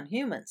to shun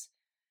humans.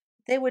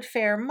 They would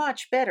fare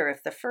much better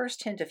if the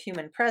first hint of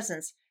human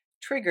presence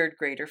triggered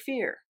greater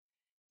fear,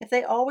 if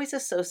they always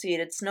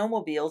associated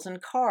snowmobiles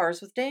and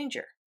cars with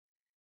danger.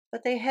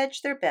 But they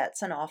hedge their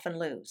bets and often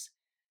lose.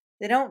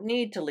 They don't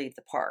need to leave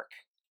the park.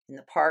 In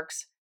the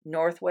park's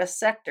northwest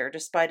sector,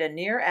 despite a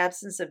near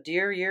absence of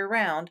deer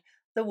year-round,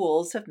 the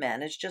wolves have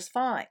managed just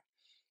fine.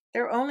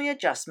 Their only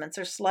adjustments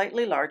are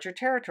slightly larger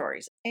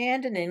territories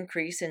and an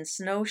increase in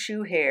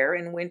snowshoe hare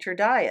and winter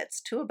diets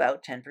to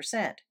about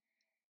 10%.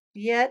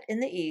 Yet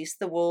in the east,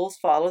 the wolves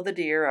follow the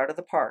deer out of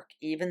the park,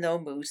 even though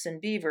moose and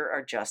beaver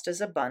are just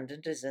as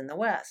abundant as in the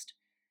west.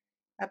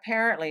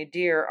 Apparently,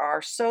 deer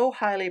are so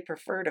highly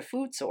preferred a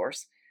food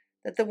source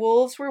that the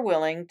wolves were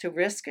willing to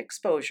risk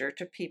exposure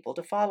to people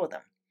to follow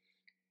them.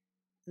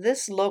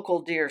 This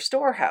local deer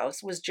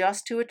storehouse was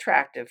just too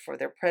attractive for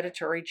their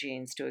predatory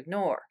genes to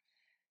ignore.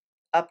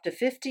 Up to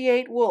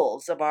 58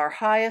 wolves of our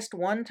highest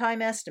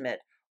one-time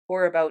estimate,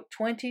 or about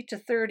 20 to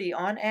 30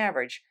 on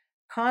average,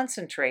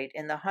 concentrate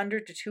in the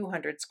 100 to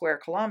 200 square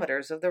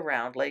kilometers of the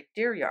Round Lake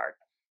Deer Yard.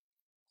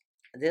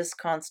 This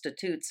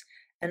constitutes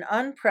an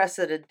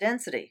unprecedented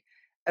density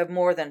of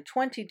more than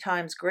 20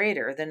 times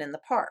greater than in the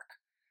park.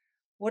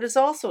 What is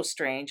also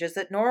strange is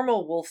that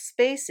normal wolf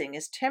spacing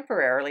is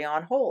temporarily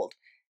on hold,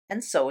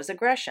 and so is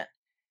aggression.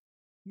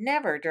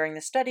 Never during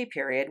the study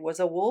period was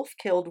a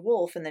wolf-killed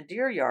wolf in the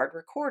deer yard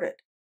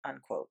recorded,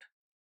 unquote.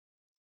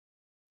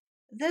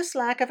 This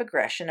lack of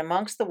aggression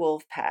amongst the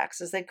wolf packs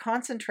as they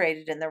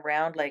concentrated in the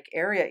Round Lake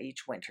area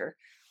each winter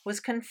was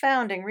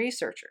confounding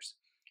researchers.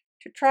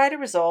 To try to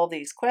resolve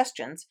these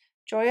questions,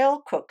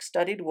 Joelle Cook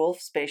studied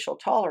wolf spatial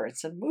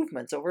tolerance and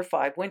movements over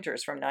 5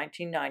 winters from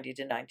 1990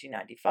 to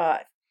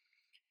 1995.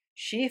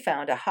 She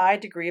found a high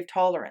degree of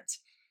tolerance,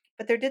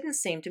 but there didn't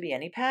seem to be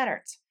any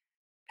patterns.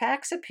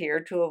 Packs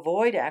appeared to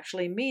avoid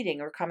actually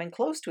meeting or coming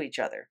close to each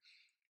other,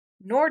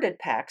 nor did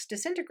packs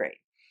disintegrate.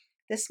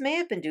 This may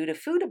have been due to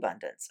food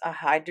abundance, a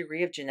high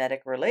degree of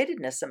genetic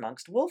relatedness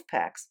amongst wolf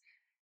packs,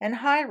 and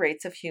high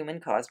rates of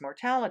human-caused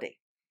mortality.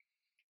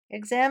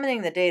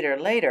 Examining the data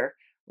later,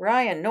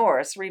 Ryan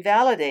Norris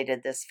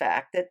revalidated this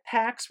fact that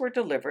packs were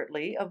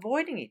deliberately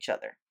avoiding each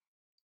other.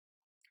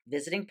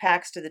 Visiting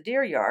packs to the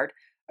deer yard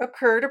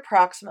occurred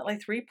approximately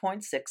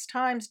 3.6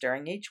 times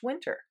during each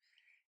winter,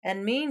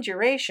 and mean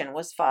duration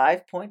was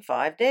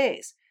 5.5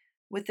 days,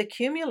 with the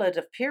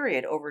cumulative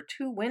period over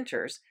 2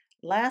 winters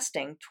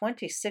lasting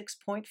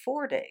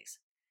 26.4 days.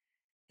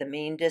 The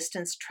mean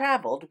distance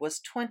traveled was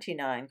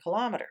 29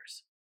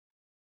 kilometers.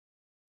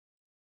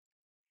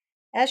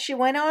 As she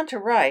went on to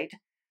write,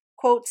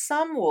 quote,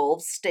 "Some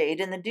wolves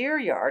stayed in the deer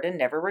yard and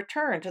never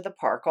returned to the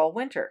park all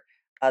winter.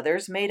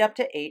 Others made up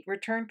to 8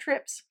 return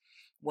trips.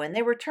 When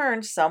they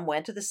returned, some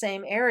went to the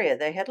same area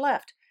they had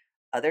left.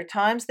 Other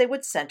times they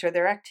would center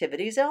their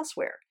activities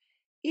elsewhere.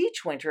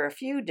 Each winter a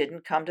few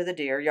didn't come to the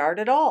deer yard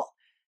at all.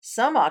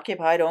 Some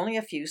occupied only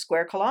a few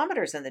square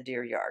kilometers in the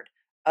deer yard.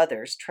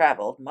 Others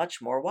traveled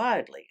much more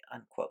widely,"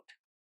 unquote.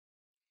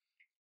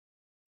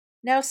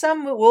 Now,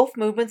 some wolf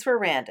movements were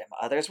random,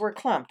 others were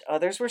clumped,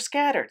 others were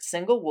scattered.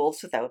 Single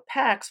wolves without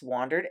packs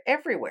wandered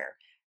everywhere.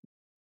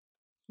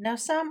 Now,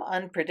 some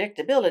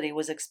unpredictability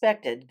was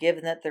expected,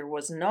 given that there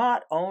was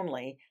not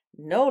only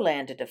no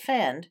land to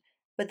defend,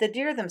 but the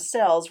deer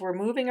themselves were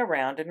moving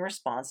around in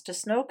response to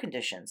snow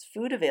conditions,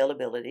 food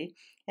availability,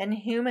 and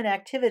human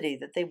activity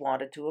that they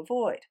wanted to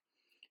avoid.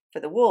 For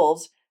the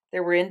wolves,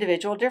 there were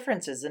individual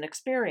differences in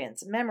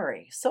experience,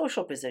 memory,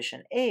 social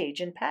position, age,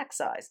 and pack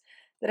size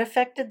that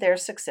affected their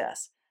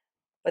success,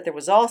 but there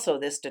was also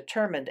this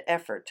determined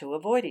effort to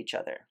avoid each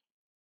other.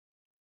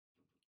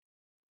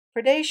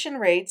 Predation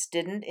rates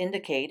didn't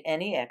indicate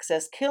any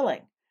excess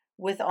killing,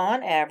 with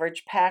on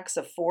average packs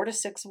of 4 to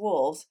 6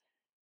 wolves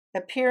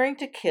appearing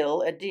to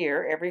kill a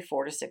deer every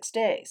 4 to 6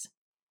 days.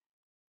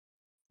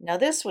 Now,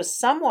 this was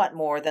somewhat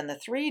more than the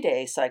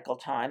 3-day cycle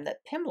time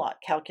that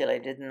Pimlott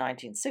calculated in the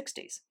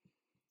 1960s.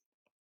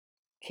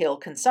 Kill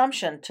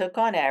consumption took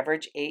on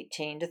average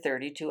 18 to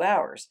 32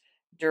 hours,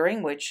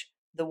 during which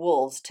the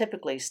wolves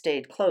typically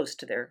stayed close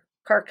to their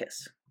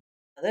carcass.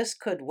 This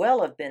could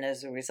well have been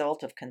as a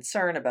result of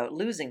concern about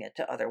losing it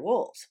to other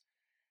wolves.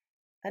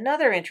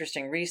 Another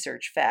interesting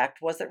research fact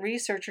was that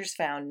researchers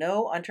found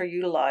no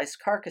underutilized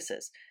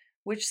carcasses,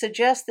 which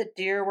suggests that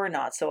deer were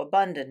not so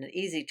abundant and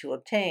easy to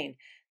obtain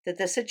that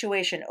the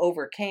situation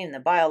overcame the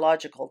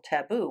biological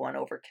taboo on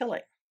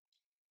overkilling.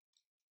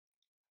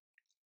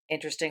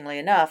 Interestingly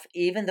enough,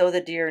 even though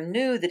the deer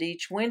knew that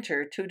each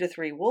winter 2 to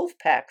 3 wolf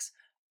packs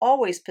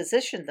always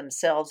positioned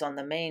themselves on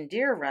the main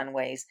deer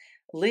runways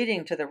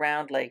leading to the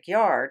Round Lake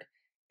yard,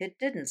 it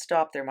didn't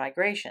stop their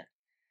migration.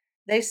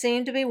 They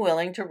seemed to be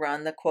willing to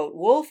run the, quote,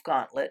 wolf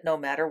gauntlet no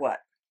matter what.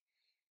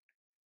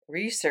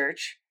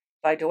 Research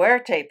by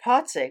Duarte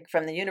Potzig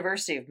from the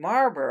University of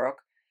Marlborough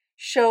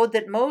showed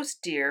that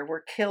most deer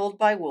were killed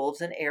by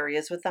wolves in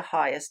areas with the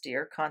highest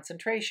deer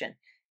concentration,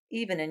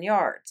 even in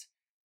yards,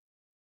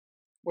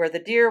 where the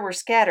deer were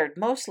scattered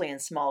mostly in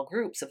small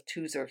groups of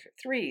 2s or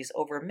 3s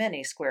over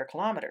many square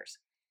kilometers.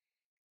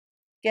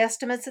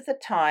 Guesstimates at the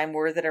time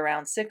were that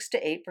around 6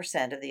 to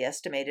 8% of the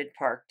estimated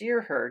park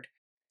deer herd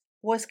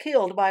was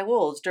killed by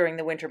wolves during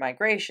the winter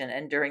migration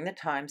and during the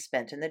time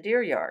spent in the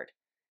deer yard.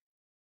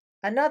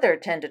 Another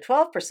 10 to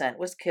 12%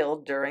 was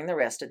killed during the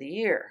rest of the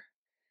year.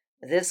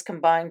 This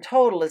combined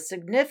total is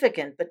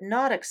significant but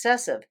not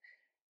excessive,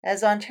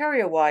 as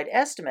Ontario-wide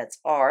estimates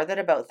are that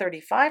about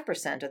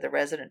 35% of the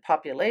resident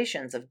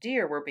populations of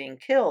deer were being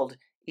killed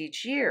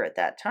each year at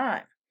that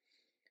time.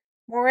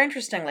 More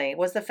interestingly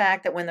was the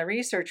fact that when the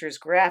researchers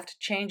graphed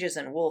changes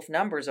in wolf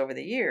numbers over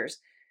the years,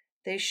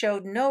 they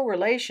showed no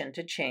relation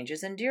to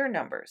changes in deer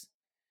numbers.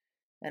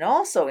 And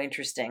also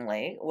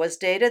interestingly was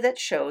data that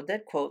showed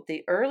that, quote,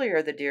 the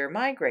earlier the deer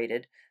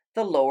migrated,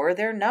 the lower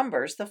their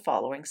numbers the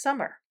following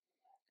summer.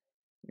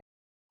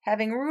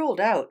 Having ruled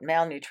out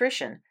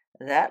malnutrition,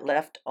 that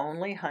left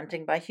only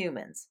hunting by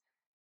humans,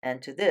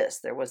 and to this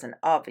there was an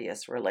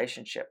obvious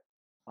relationship,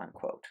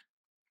 unquote.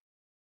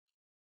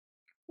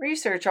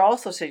 Research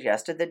also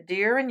suggested that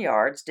deer in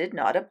yards did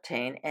not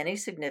obtain any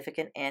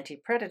significant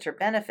anti-predator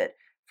benefit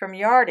from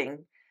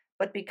yarding,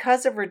 but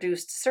because of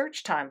reduced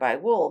search time by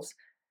wolves,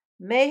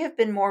 may have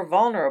been more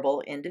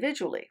vulnerable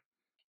individually.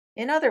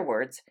 In other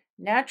words,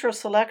 natural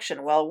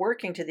selection, while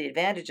working to the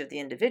advantage of the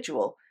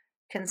individual,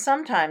 can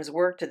sometimes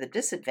work to the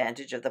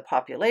disadvantage of the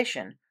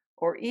population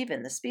or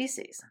even the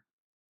species.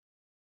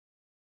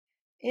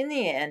 In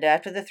the end,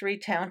 after the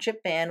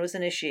 3-township ban was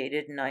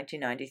initiated in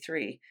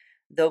 1993,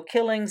 though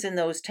killings in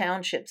those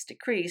townships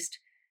decreased,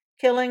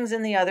 killings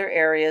in the other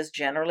areas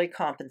generally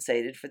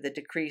compensated for the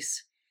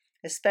decrease,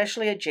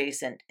 especially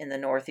adjacent in the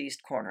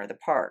northeast corner of the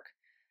park.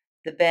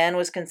 The ban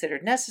was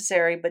considered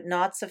necessary but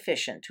not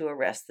sufficient to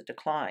arrest the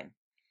decline.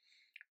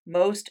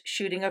 Most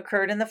shooting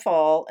occurred in the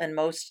fall and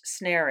most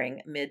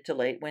snaring mid to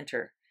late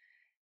winter.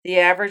 The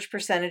average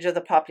percentage of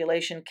the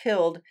population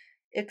killed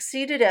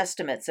exceeded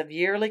estimates of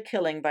yearly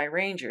killing by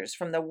rangers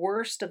from the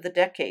worst of the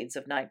decades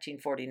of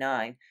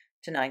 1949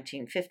 to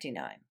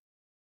 1959.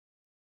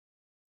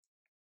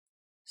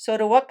 So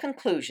to what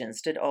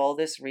conclusions did all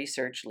this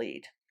research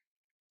lead?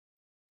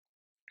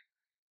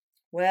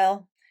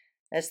 Well,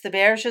 as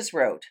Theberges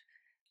wrote,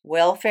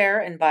 welfare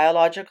and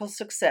biological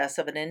success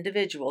of an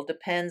individual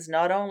depends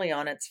not only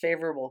on its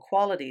favorable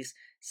qualities,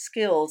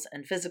 skills,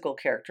 and physical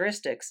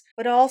characteristics,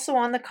 but also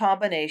on the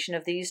combination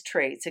of these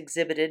traits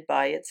exhibited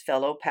by its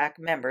fellow pack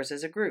members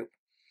as a group.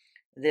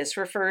 This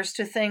refers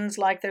to things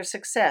like their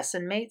success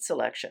in mate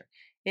selection,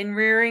 in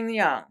rearing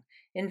young,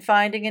 in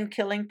finding and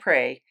killing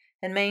prey,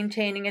 and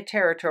maintaining a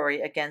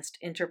territory against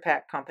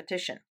interpack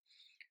competition.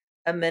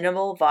 A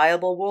minimal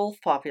viable wolf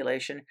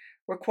population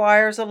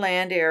requires a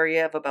land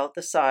area of about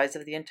the size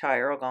of the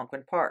entire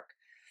Algonquin Park.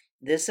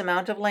 This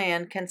amount of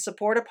land can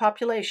support a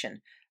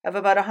population of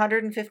about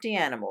 150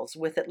 animals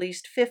with at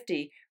least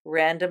 50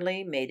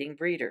 randomly mating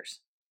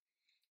breeders.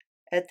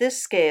 At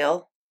this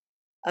scale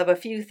of a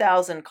few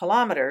thousand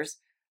kilometers,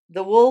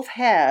 the wolf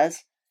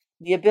has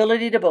the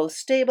ability to both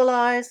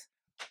stabilize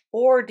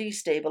or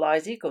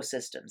destabilize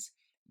ecosystems,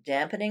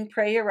 dampening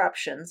prey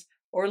eruptions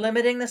or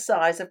limiting the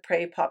size of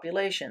prey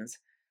populations,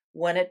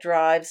 when it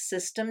drives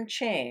system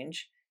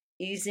change,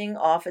 easing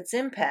off its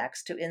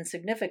impacts to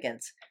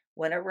insignificance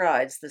when it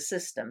rides the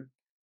system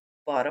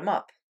bottom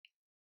up.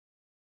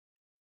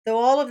 Though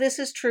all of this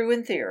is true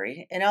in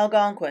theory, in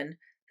Algonquin,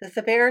 the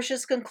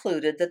Thebarishes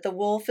concluded that the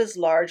wolf is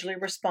largely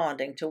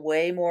responding to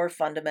way more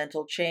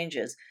fundamental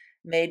changes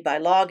made by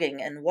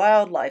logging and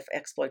wildlife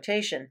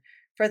exploitation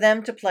for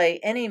them to play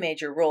any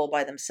major role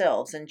by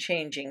themselves in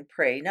changing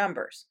prey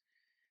numbers.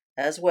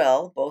 As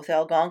well, both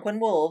Algonquin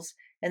wolves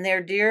and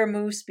their deer,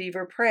 moose,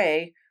 beaver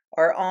prey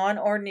are on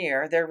or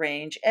near their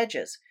range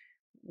edges,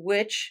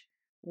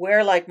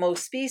 where, like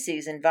most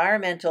species,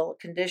 environmental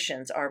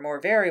conditions are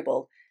more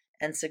variable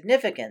and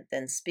significant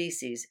than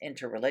species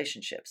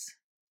interrelationships.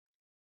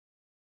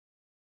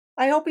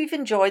 I hope you've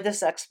enjoyed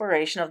this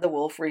exploration of the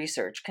wolf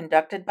research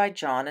conducted by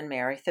John and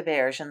Mary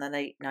Theberge in the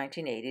late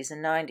 1980s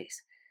and 90s.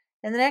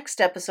 In the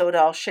next episode,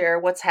 I'll share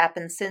what's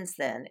happened since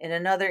then in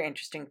another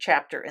interesting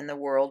chapter in the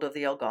world of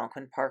the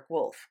Algonquin Park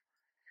wolf.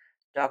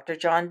 Dr.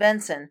 John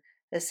Benson,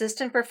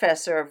 Assistant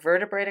Professor of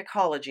Vertebrate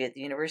Ecology at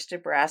the University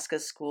of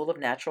Nebraska's School of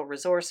Natural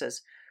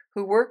Resources,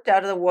 who worked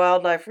out of the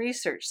Wildlife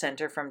Research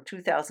Center from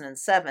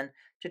 2007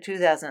 to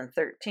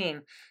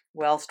 2013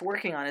 whilst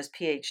working on his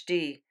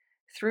PhD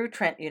through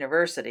Trent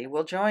University,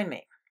 will join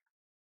me.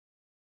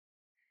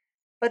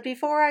 But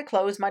before I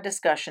close my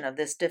discussion of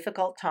this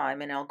difficult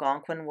time in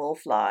Algonquin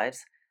wolf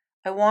lives,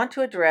 I want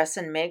to address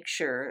and make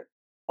sure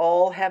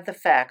all have the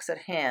facts at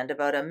hand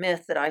about a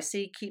myth that I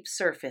see keeps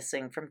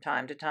surfacing from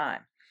time to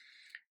time.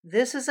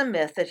 This is a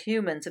myth that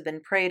humans have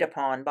been preyed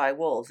upon by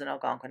wolves in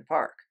Algonquin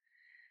Park.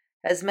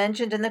 As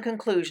mentioned in the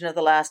conclusion of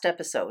the last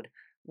episode,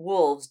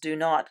 wolves do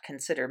not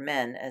consider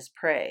men as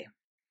prey.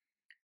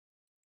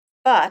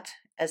 But,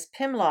 as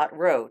Pimlott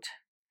wrote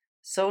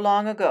so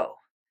long ago,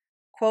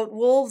 quote,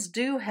 wolves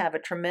do have a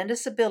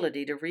tremendous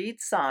ability to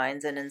read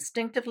signs and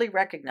instinctively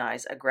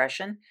recognize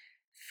aggression,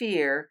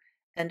 fear,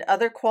 and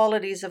other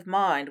qualities of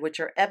mind which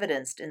are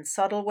evidenced in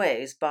subtle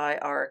ways by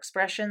our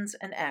expressions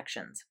and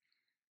actions.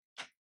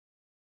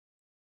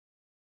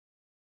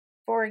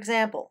 For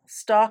example,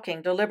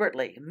 stalking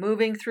deliberately,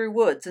 moving through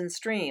woods and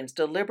streams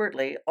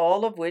deliberately,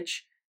 all of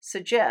which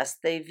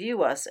suggest they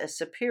view us as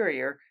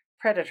superior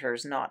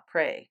predators, not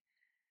prey.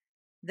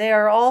 They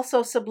are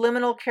also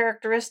subliminal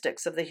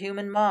characteristics of the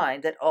human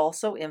mind that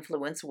also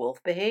influence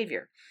wolf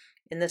behavior,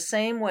 in the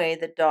same way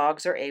that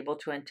dogs are able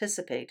to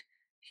anticipate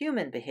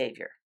human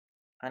behavior."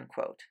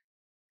 Unquote.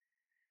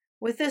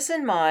 With this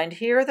in mind,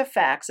 here are the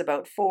facts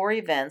about 4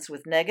 events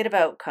with negative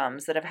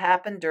outcomes that have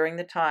happened during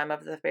the time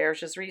of the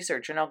Theberge's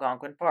research in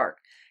Algonquin Park,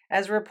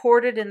 as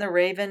reported in the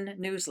Raven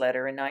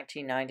newsletter in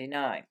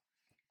 1999.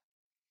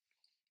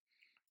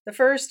 The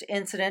first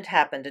incident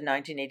happened in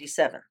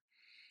 1987.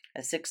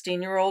 A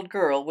 16-year-old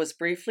girl was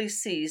briefly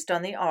seized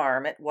on the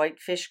arm at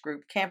Whitefish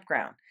Group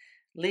Campground,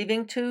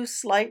 leaving 2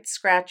 slight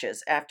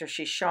scratches after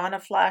she shone a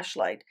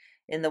flashlight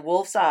in the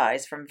wolf's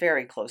eyes from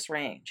very close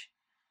range.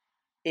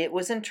 It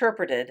was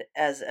interpreted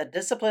as a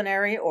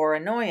disciplinary or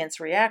annoyance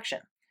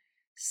reaction,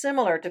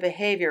 similar to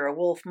behavior a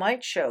wolf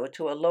might show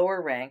to a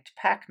lower-ranked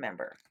pack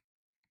member.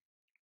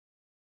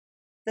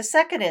 The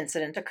second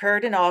incident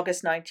occurred in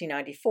August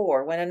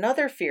 1994 when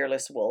another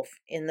fearless wolf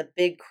in the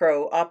Big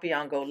Crow,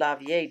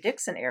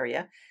 Opeongo-Lavier-Dixon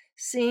area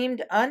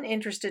seemed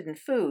uninterested in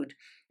food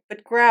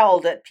but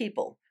growled at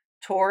people,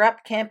 tore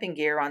up camping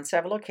gear on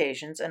several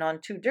occasions, and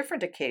on 2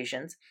 different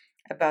occasions,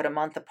 about a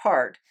month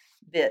apart,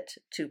 bit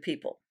 2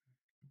 people.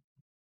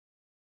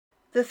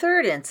 The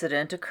third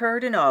incident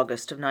occurred in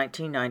August of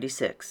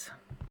 1996.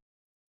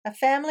 A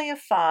family of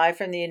 5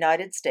 from the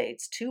United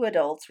States, 2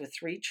 adults with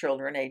 3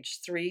 children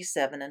aged 3,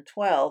 7, and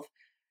 12,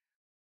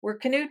 were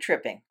canoe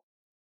tripping,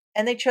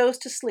 and they chose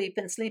to sleep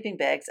in sleeping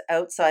bags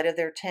outside of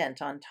their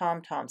tent on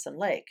Tom Thompson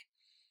Lake.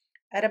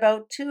 At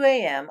about 2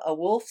 a.m., a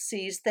wolf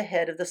seized the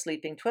head of the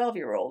sleeping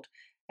 12-year-old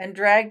and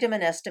dragged him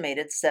an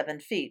estimated 7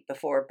 feet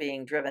before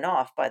being driven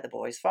off by the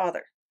boy's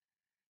father.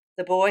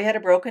 The boy had a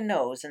broken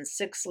nose and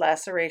 6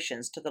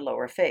 lacerations to the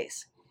lower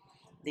face.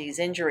 These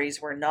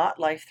injuries were not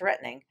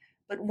life-threatening,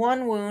 but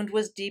one wound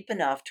was deep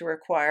enough to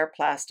require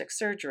plastic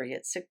surgery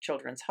at Sick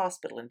Children's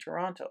Hospital in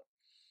Toronto.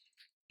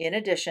 In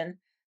addition,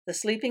 the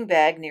sleeping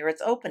bag near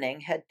its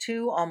opening had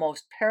 2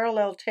 almost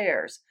parallel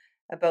tears,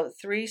 about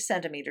 3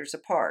 centimeters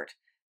apart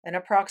and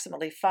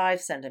approximately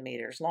 5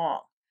 centimeters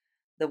long.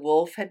 The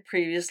wolf had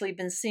previously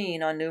been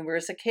seen on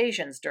numerous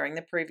occasions during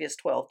the previous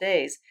 12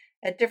 days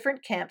at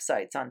different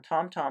campsites on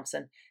Tom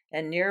Thompson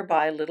and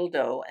nearby Little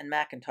Doe and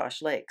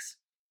McIntosh Lakes.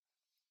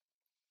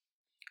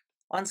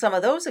 On some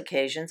of those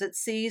occasions, it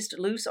seized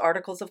loose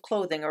articles of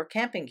clothing or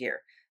camping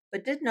gear,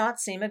 but did not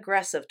seem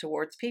aggressive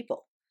towards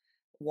people.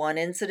 One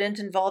incident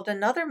involved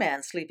another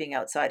man sleeping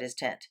outside his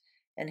tent,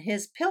 and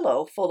his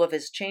pillow, full of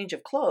his change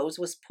of clothes,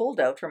 was pulled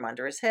out from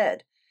under his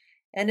head.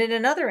 And in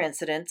another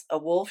incident, a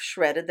wolf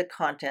shredded the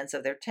contents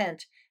of their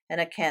tent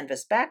and a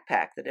canvas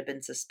backpack that had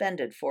been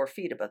suspended 4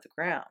 feet above the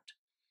ground.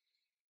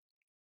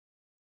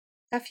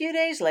 A few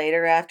days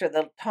later, after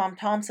the Tom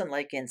Thompson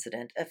Lake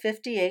incident, a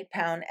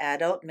 58-pound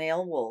adult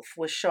male wolf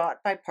was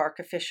shot by park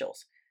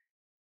officials,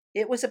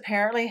 It was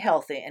apparently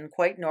healthy and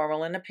quite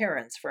normal in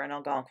appearance for an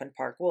Algonquin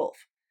Park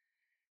wolf.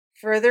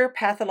 Further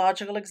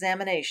pathological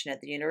examination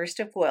at the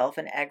University of Guelph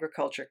and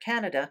Agriculture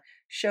Canada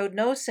showed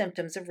no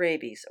symptoms of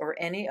rabies or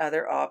any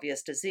other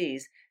obvious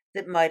disease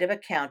that might have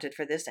accounted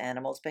for this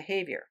animal's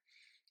behavior.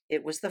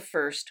 It was the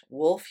first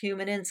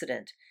wolf-human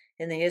incident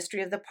in the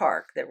history of the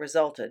park that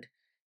resulted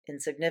in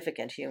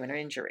significant human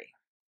injury.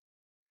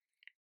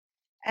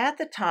 At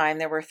the time,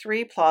 there were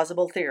 3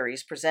 plausible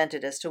theories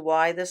presented as to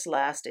why this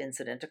last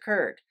incident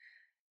occurred.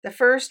 The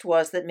first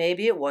was that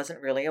maybe it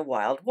wasn't really a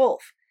wild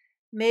wolf.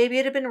 Maybe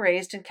it had been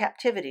raised in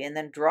captivity and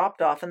then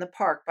dropped off in the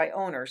park by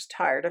owners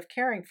tired of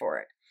caring for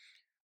it,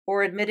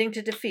 or admitting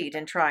to defeat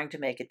and trying to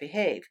make it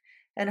behave,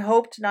 and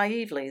hoped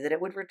naively that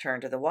it would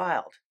return to the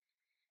wild.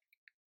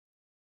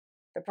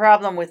 The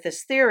problem with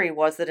this theory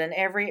was that in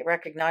every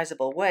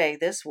recognizable way,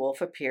 this wolf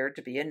appeared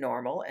to be a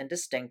normal and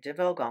distinctive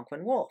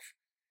Algonquin wolf.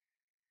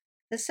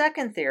 The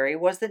second theory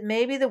was that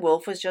maybe the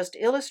wolf was just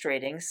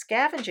illustrating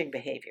scavenging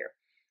behavior.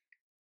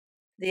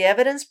 The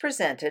evidence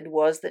presented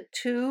was that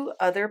 2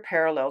 other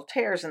parallel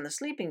tears in the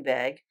sleeping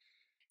bag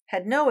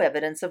had no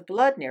evidence of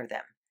blood near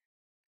them.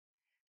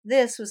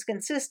 This was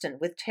consistent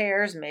with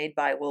tears made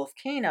by wolf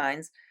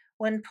canines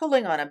when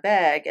pulling on a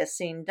bag as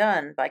seen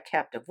done by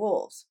captive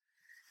wolves.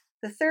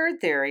 The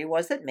third theory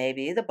was that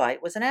maybe the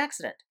bite was an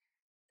accident.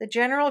 The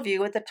general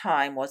view at the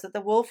time was that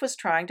the wolf was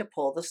trying to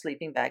pull the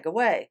sleeping bag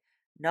away,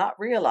 not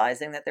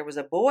realizing that there was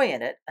a boy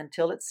in it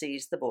until it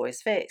seized the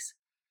boy's face.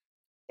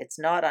 It's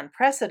not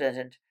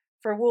unprecedented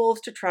for wolves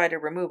to try to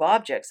remove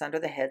objects under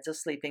the heads of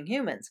sleeping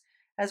humans,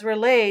 as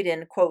relayed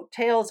in, quote,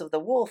 Tales of the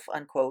Wolf,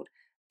 unquote,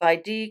 by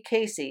D.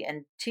 Casey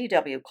and T.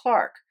 W.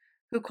 Clark,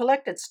 who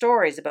collected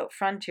stories about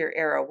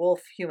frontier-era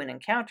wolf-human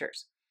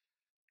encounters.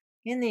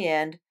 In the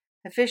end,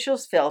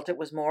 officials felt it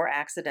was more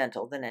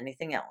accidental than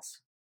anything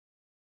else.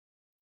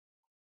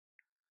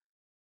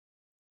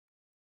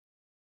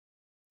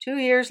 2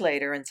 years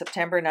later, in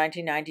September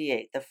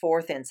 1998, the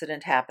 4th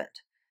incident happened,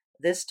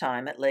 this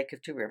time at Lake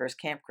of Two Rivers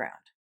Campground.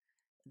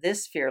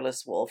 This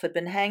fearless wolf had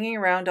been hanging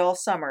around all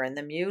summer in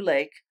the Mew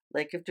Lake,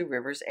 Lake of Two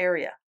Rivers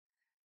area.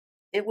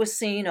 It was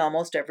seen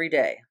almost every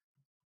day.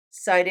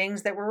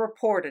 Sightings that were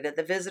reported at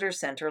the Visitor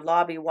Center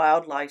Lobby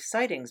Wildlife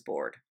Sightings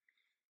Board.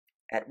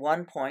 At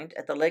one point,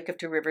 at the Lake of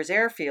Two Rivers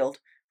airfield,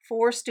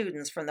 4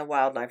 students from the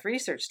Wildlife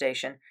Research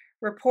Station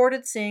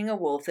reported seeing a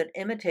wolf that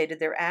imitated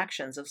their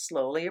actions of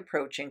slowly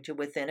approaching to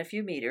within a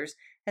few meters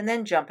and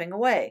then jumping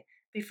away,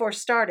 before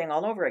starting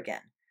all over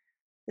again.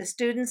 The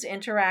students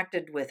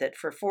interacted with it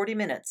for 40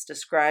 minutes,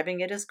 describing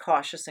it as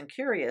cautious and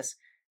curious,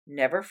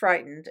 never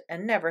frightened,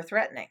 and never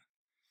threatening.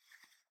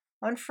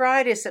 On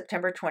Friday,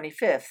 September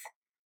 25th,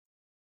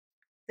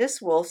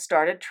 this wolf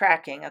started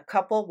tracking a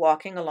couple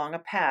walking along a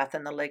path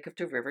in the Lake of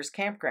Two Rivers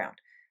campground.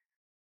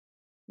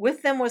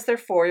 With them was their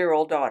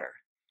 4-year-old daughter.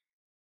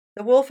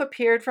 The wolf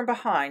appeared from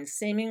behind,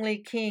 seemingly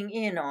keying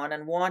in on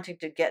and wanting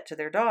to get to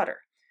their daughter.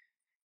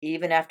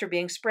 Even after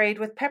being sprayed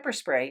with pepper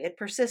spray, it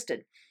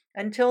persisted,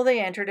 until they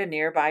entered a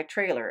nearby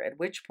trailer, at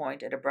which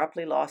point it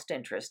abruptly lost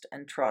interest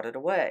and trotted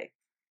away.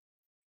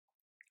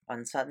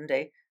 On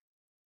Sunday,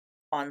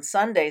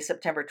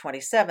 September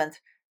 27th,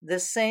 the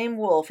same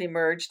wolf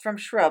emerged from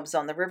shrubs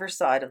on the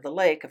riverside of the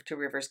Lake of Two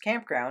Rivers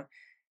campground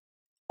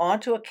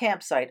onto a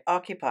campsite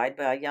occupied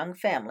by a young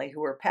family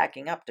who were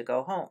packing up to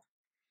go home.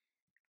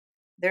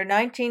 Their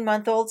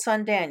 19-month-old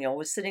son Daniel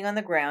was sitting on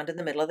the ground in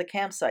the middle of the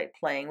campsite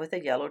playing with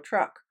a yellow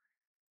truck.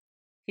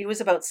 He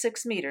was about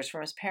 6 meters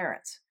from his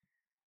parents.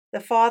 The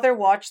father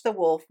watched the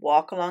wolf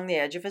walk along the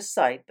edge of his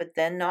sight, but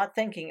then, not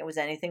thinking it was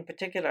anything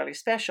particularly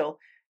special,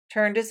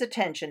 turned his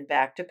attention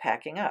back to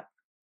packing up.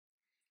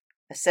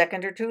 A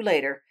second or 2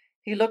 later,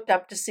 he looked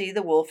up to see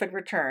the wolf had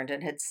returned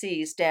and had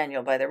seized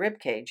Daniel by the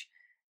ribcage,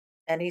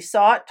 and he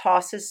saw it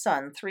toss his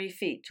son 3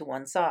 feet to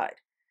one side.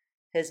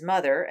 His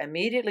mother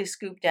immediately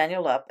scooped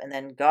Daniel up and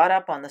then got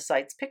up on the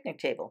site's picnic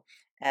table,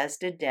 as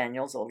did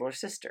Daniel's older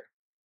sister.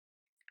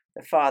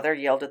 The father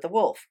yelled at the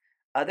wolf.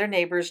 Other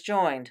neighbors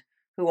joined,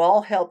 who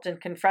all helped in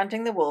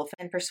confronting the wolf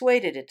and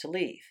persuaded it to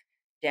leave.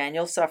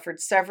 Daniel suffered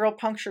several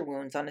puncture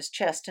wounds on his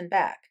chest and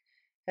back.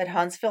 At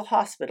Huntsville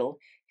Hospital,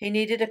 he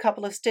needed a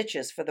couple of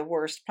stitches for the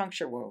worst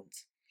puncture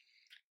wounds.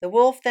 The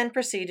wolf then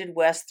proceeded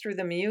west through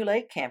the Mew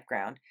Lake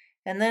campground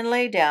and then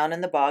lay down in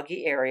the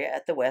boggy area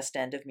at the west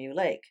end of Mew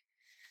Lake.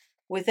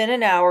 Within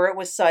an hour, it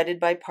was sighted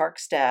by park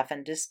staff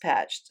and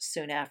dispatched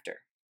soon after.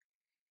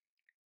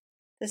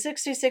 The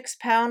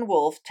 66-pound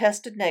wolf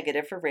tested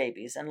negative for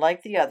rabies and,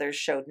 like the others,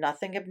 showed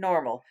nothing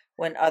abnormal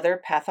when other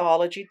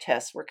pathology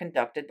tests were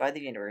conducted by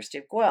the University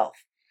of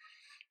Guelph.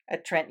 A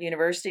Trent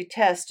University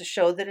test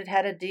showed that it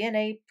had a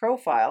DNA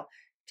profile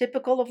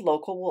typical of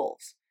local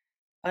wolves.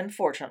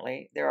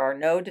 Unfortunately, there are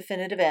no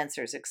definitive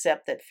answers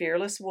except that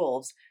fearless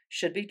wolves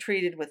should be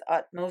treated with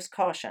utmost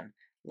caution,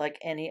 like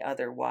any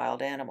other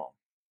wild animal.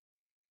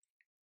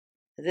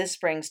 This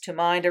brings to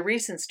mind a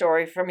recent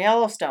story from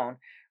Yellowstone,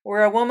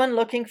 where a woman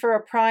looking for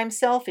a prime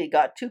selfie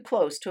got too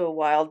close to a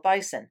wild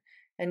bison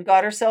and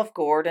got herself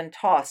gored and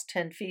tossed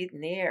 10 feet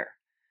in the air.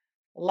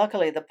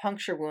 Luckily, the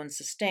puncture wounds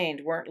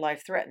sustained weren't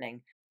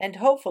life-threatening, and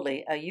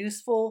hopefully a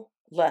useful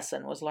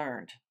lesson was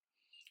learned.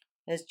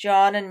 As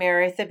John and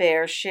Mary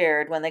Thabert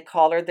shared when they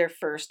collared their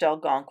first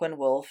Algonquin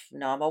wolf,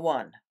 Nama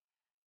 1.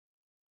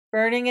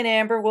 Burning in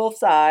amber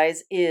wolf's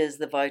eyes is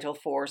the vital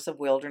force of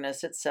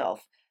wilderness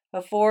itself,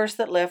 a force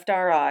that left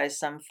our eyes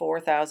some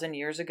 4,000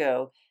 years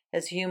ago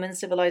as human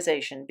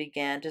civilization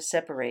began to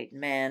separate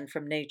man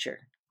from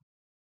nature.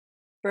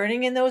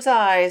 Burning in those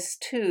eyes,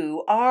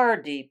 too, are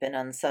deep and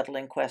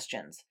unsettling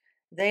questions.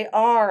 They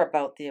are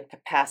about the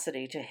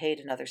capacity to hate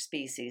another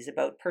species,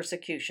 about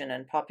persecution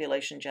and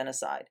population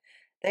genocide.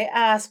 They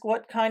ask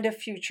what kind of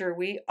future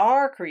we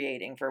are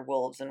creating for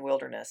wolves and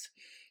wilderness.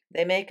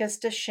 They make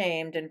us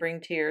ashamed and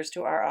bring tears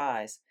to our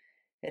eyes.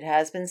 It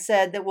has been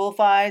said that wolf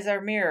eyes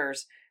are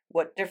mirrors.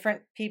 What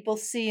different people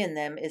see in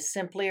them is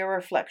simply a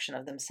reflection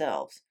of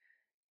themselves.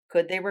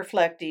 Could they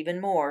reflect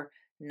even more,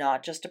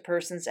 not just a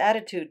person's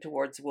attitude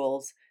towards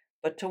wolves,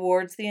 but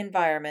towards the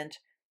environment,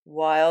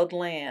 wild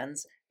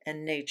lands,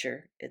 and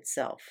nature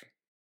itself?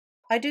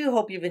 I do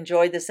hope you've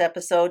enjoyed this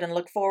episode and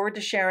look forward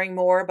to sharing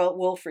more about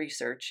wolf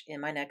research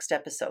in my next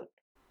episode.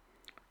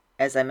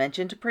 As I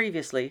mentioned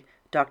previously,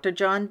 Dr.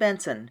 John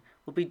Benson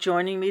will be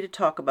joining me to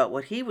talk about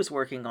what he was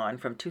working on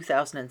from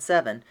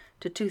 2007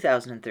 to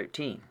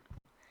 2013.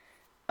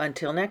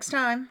 Until next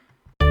time.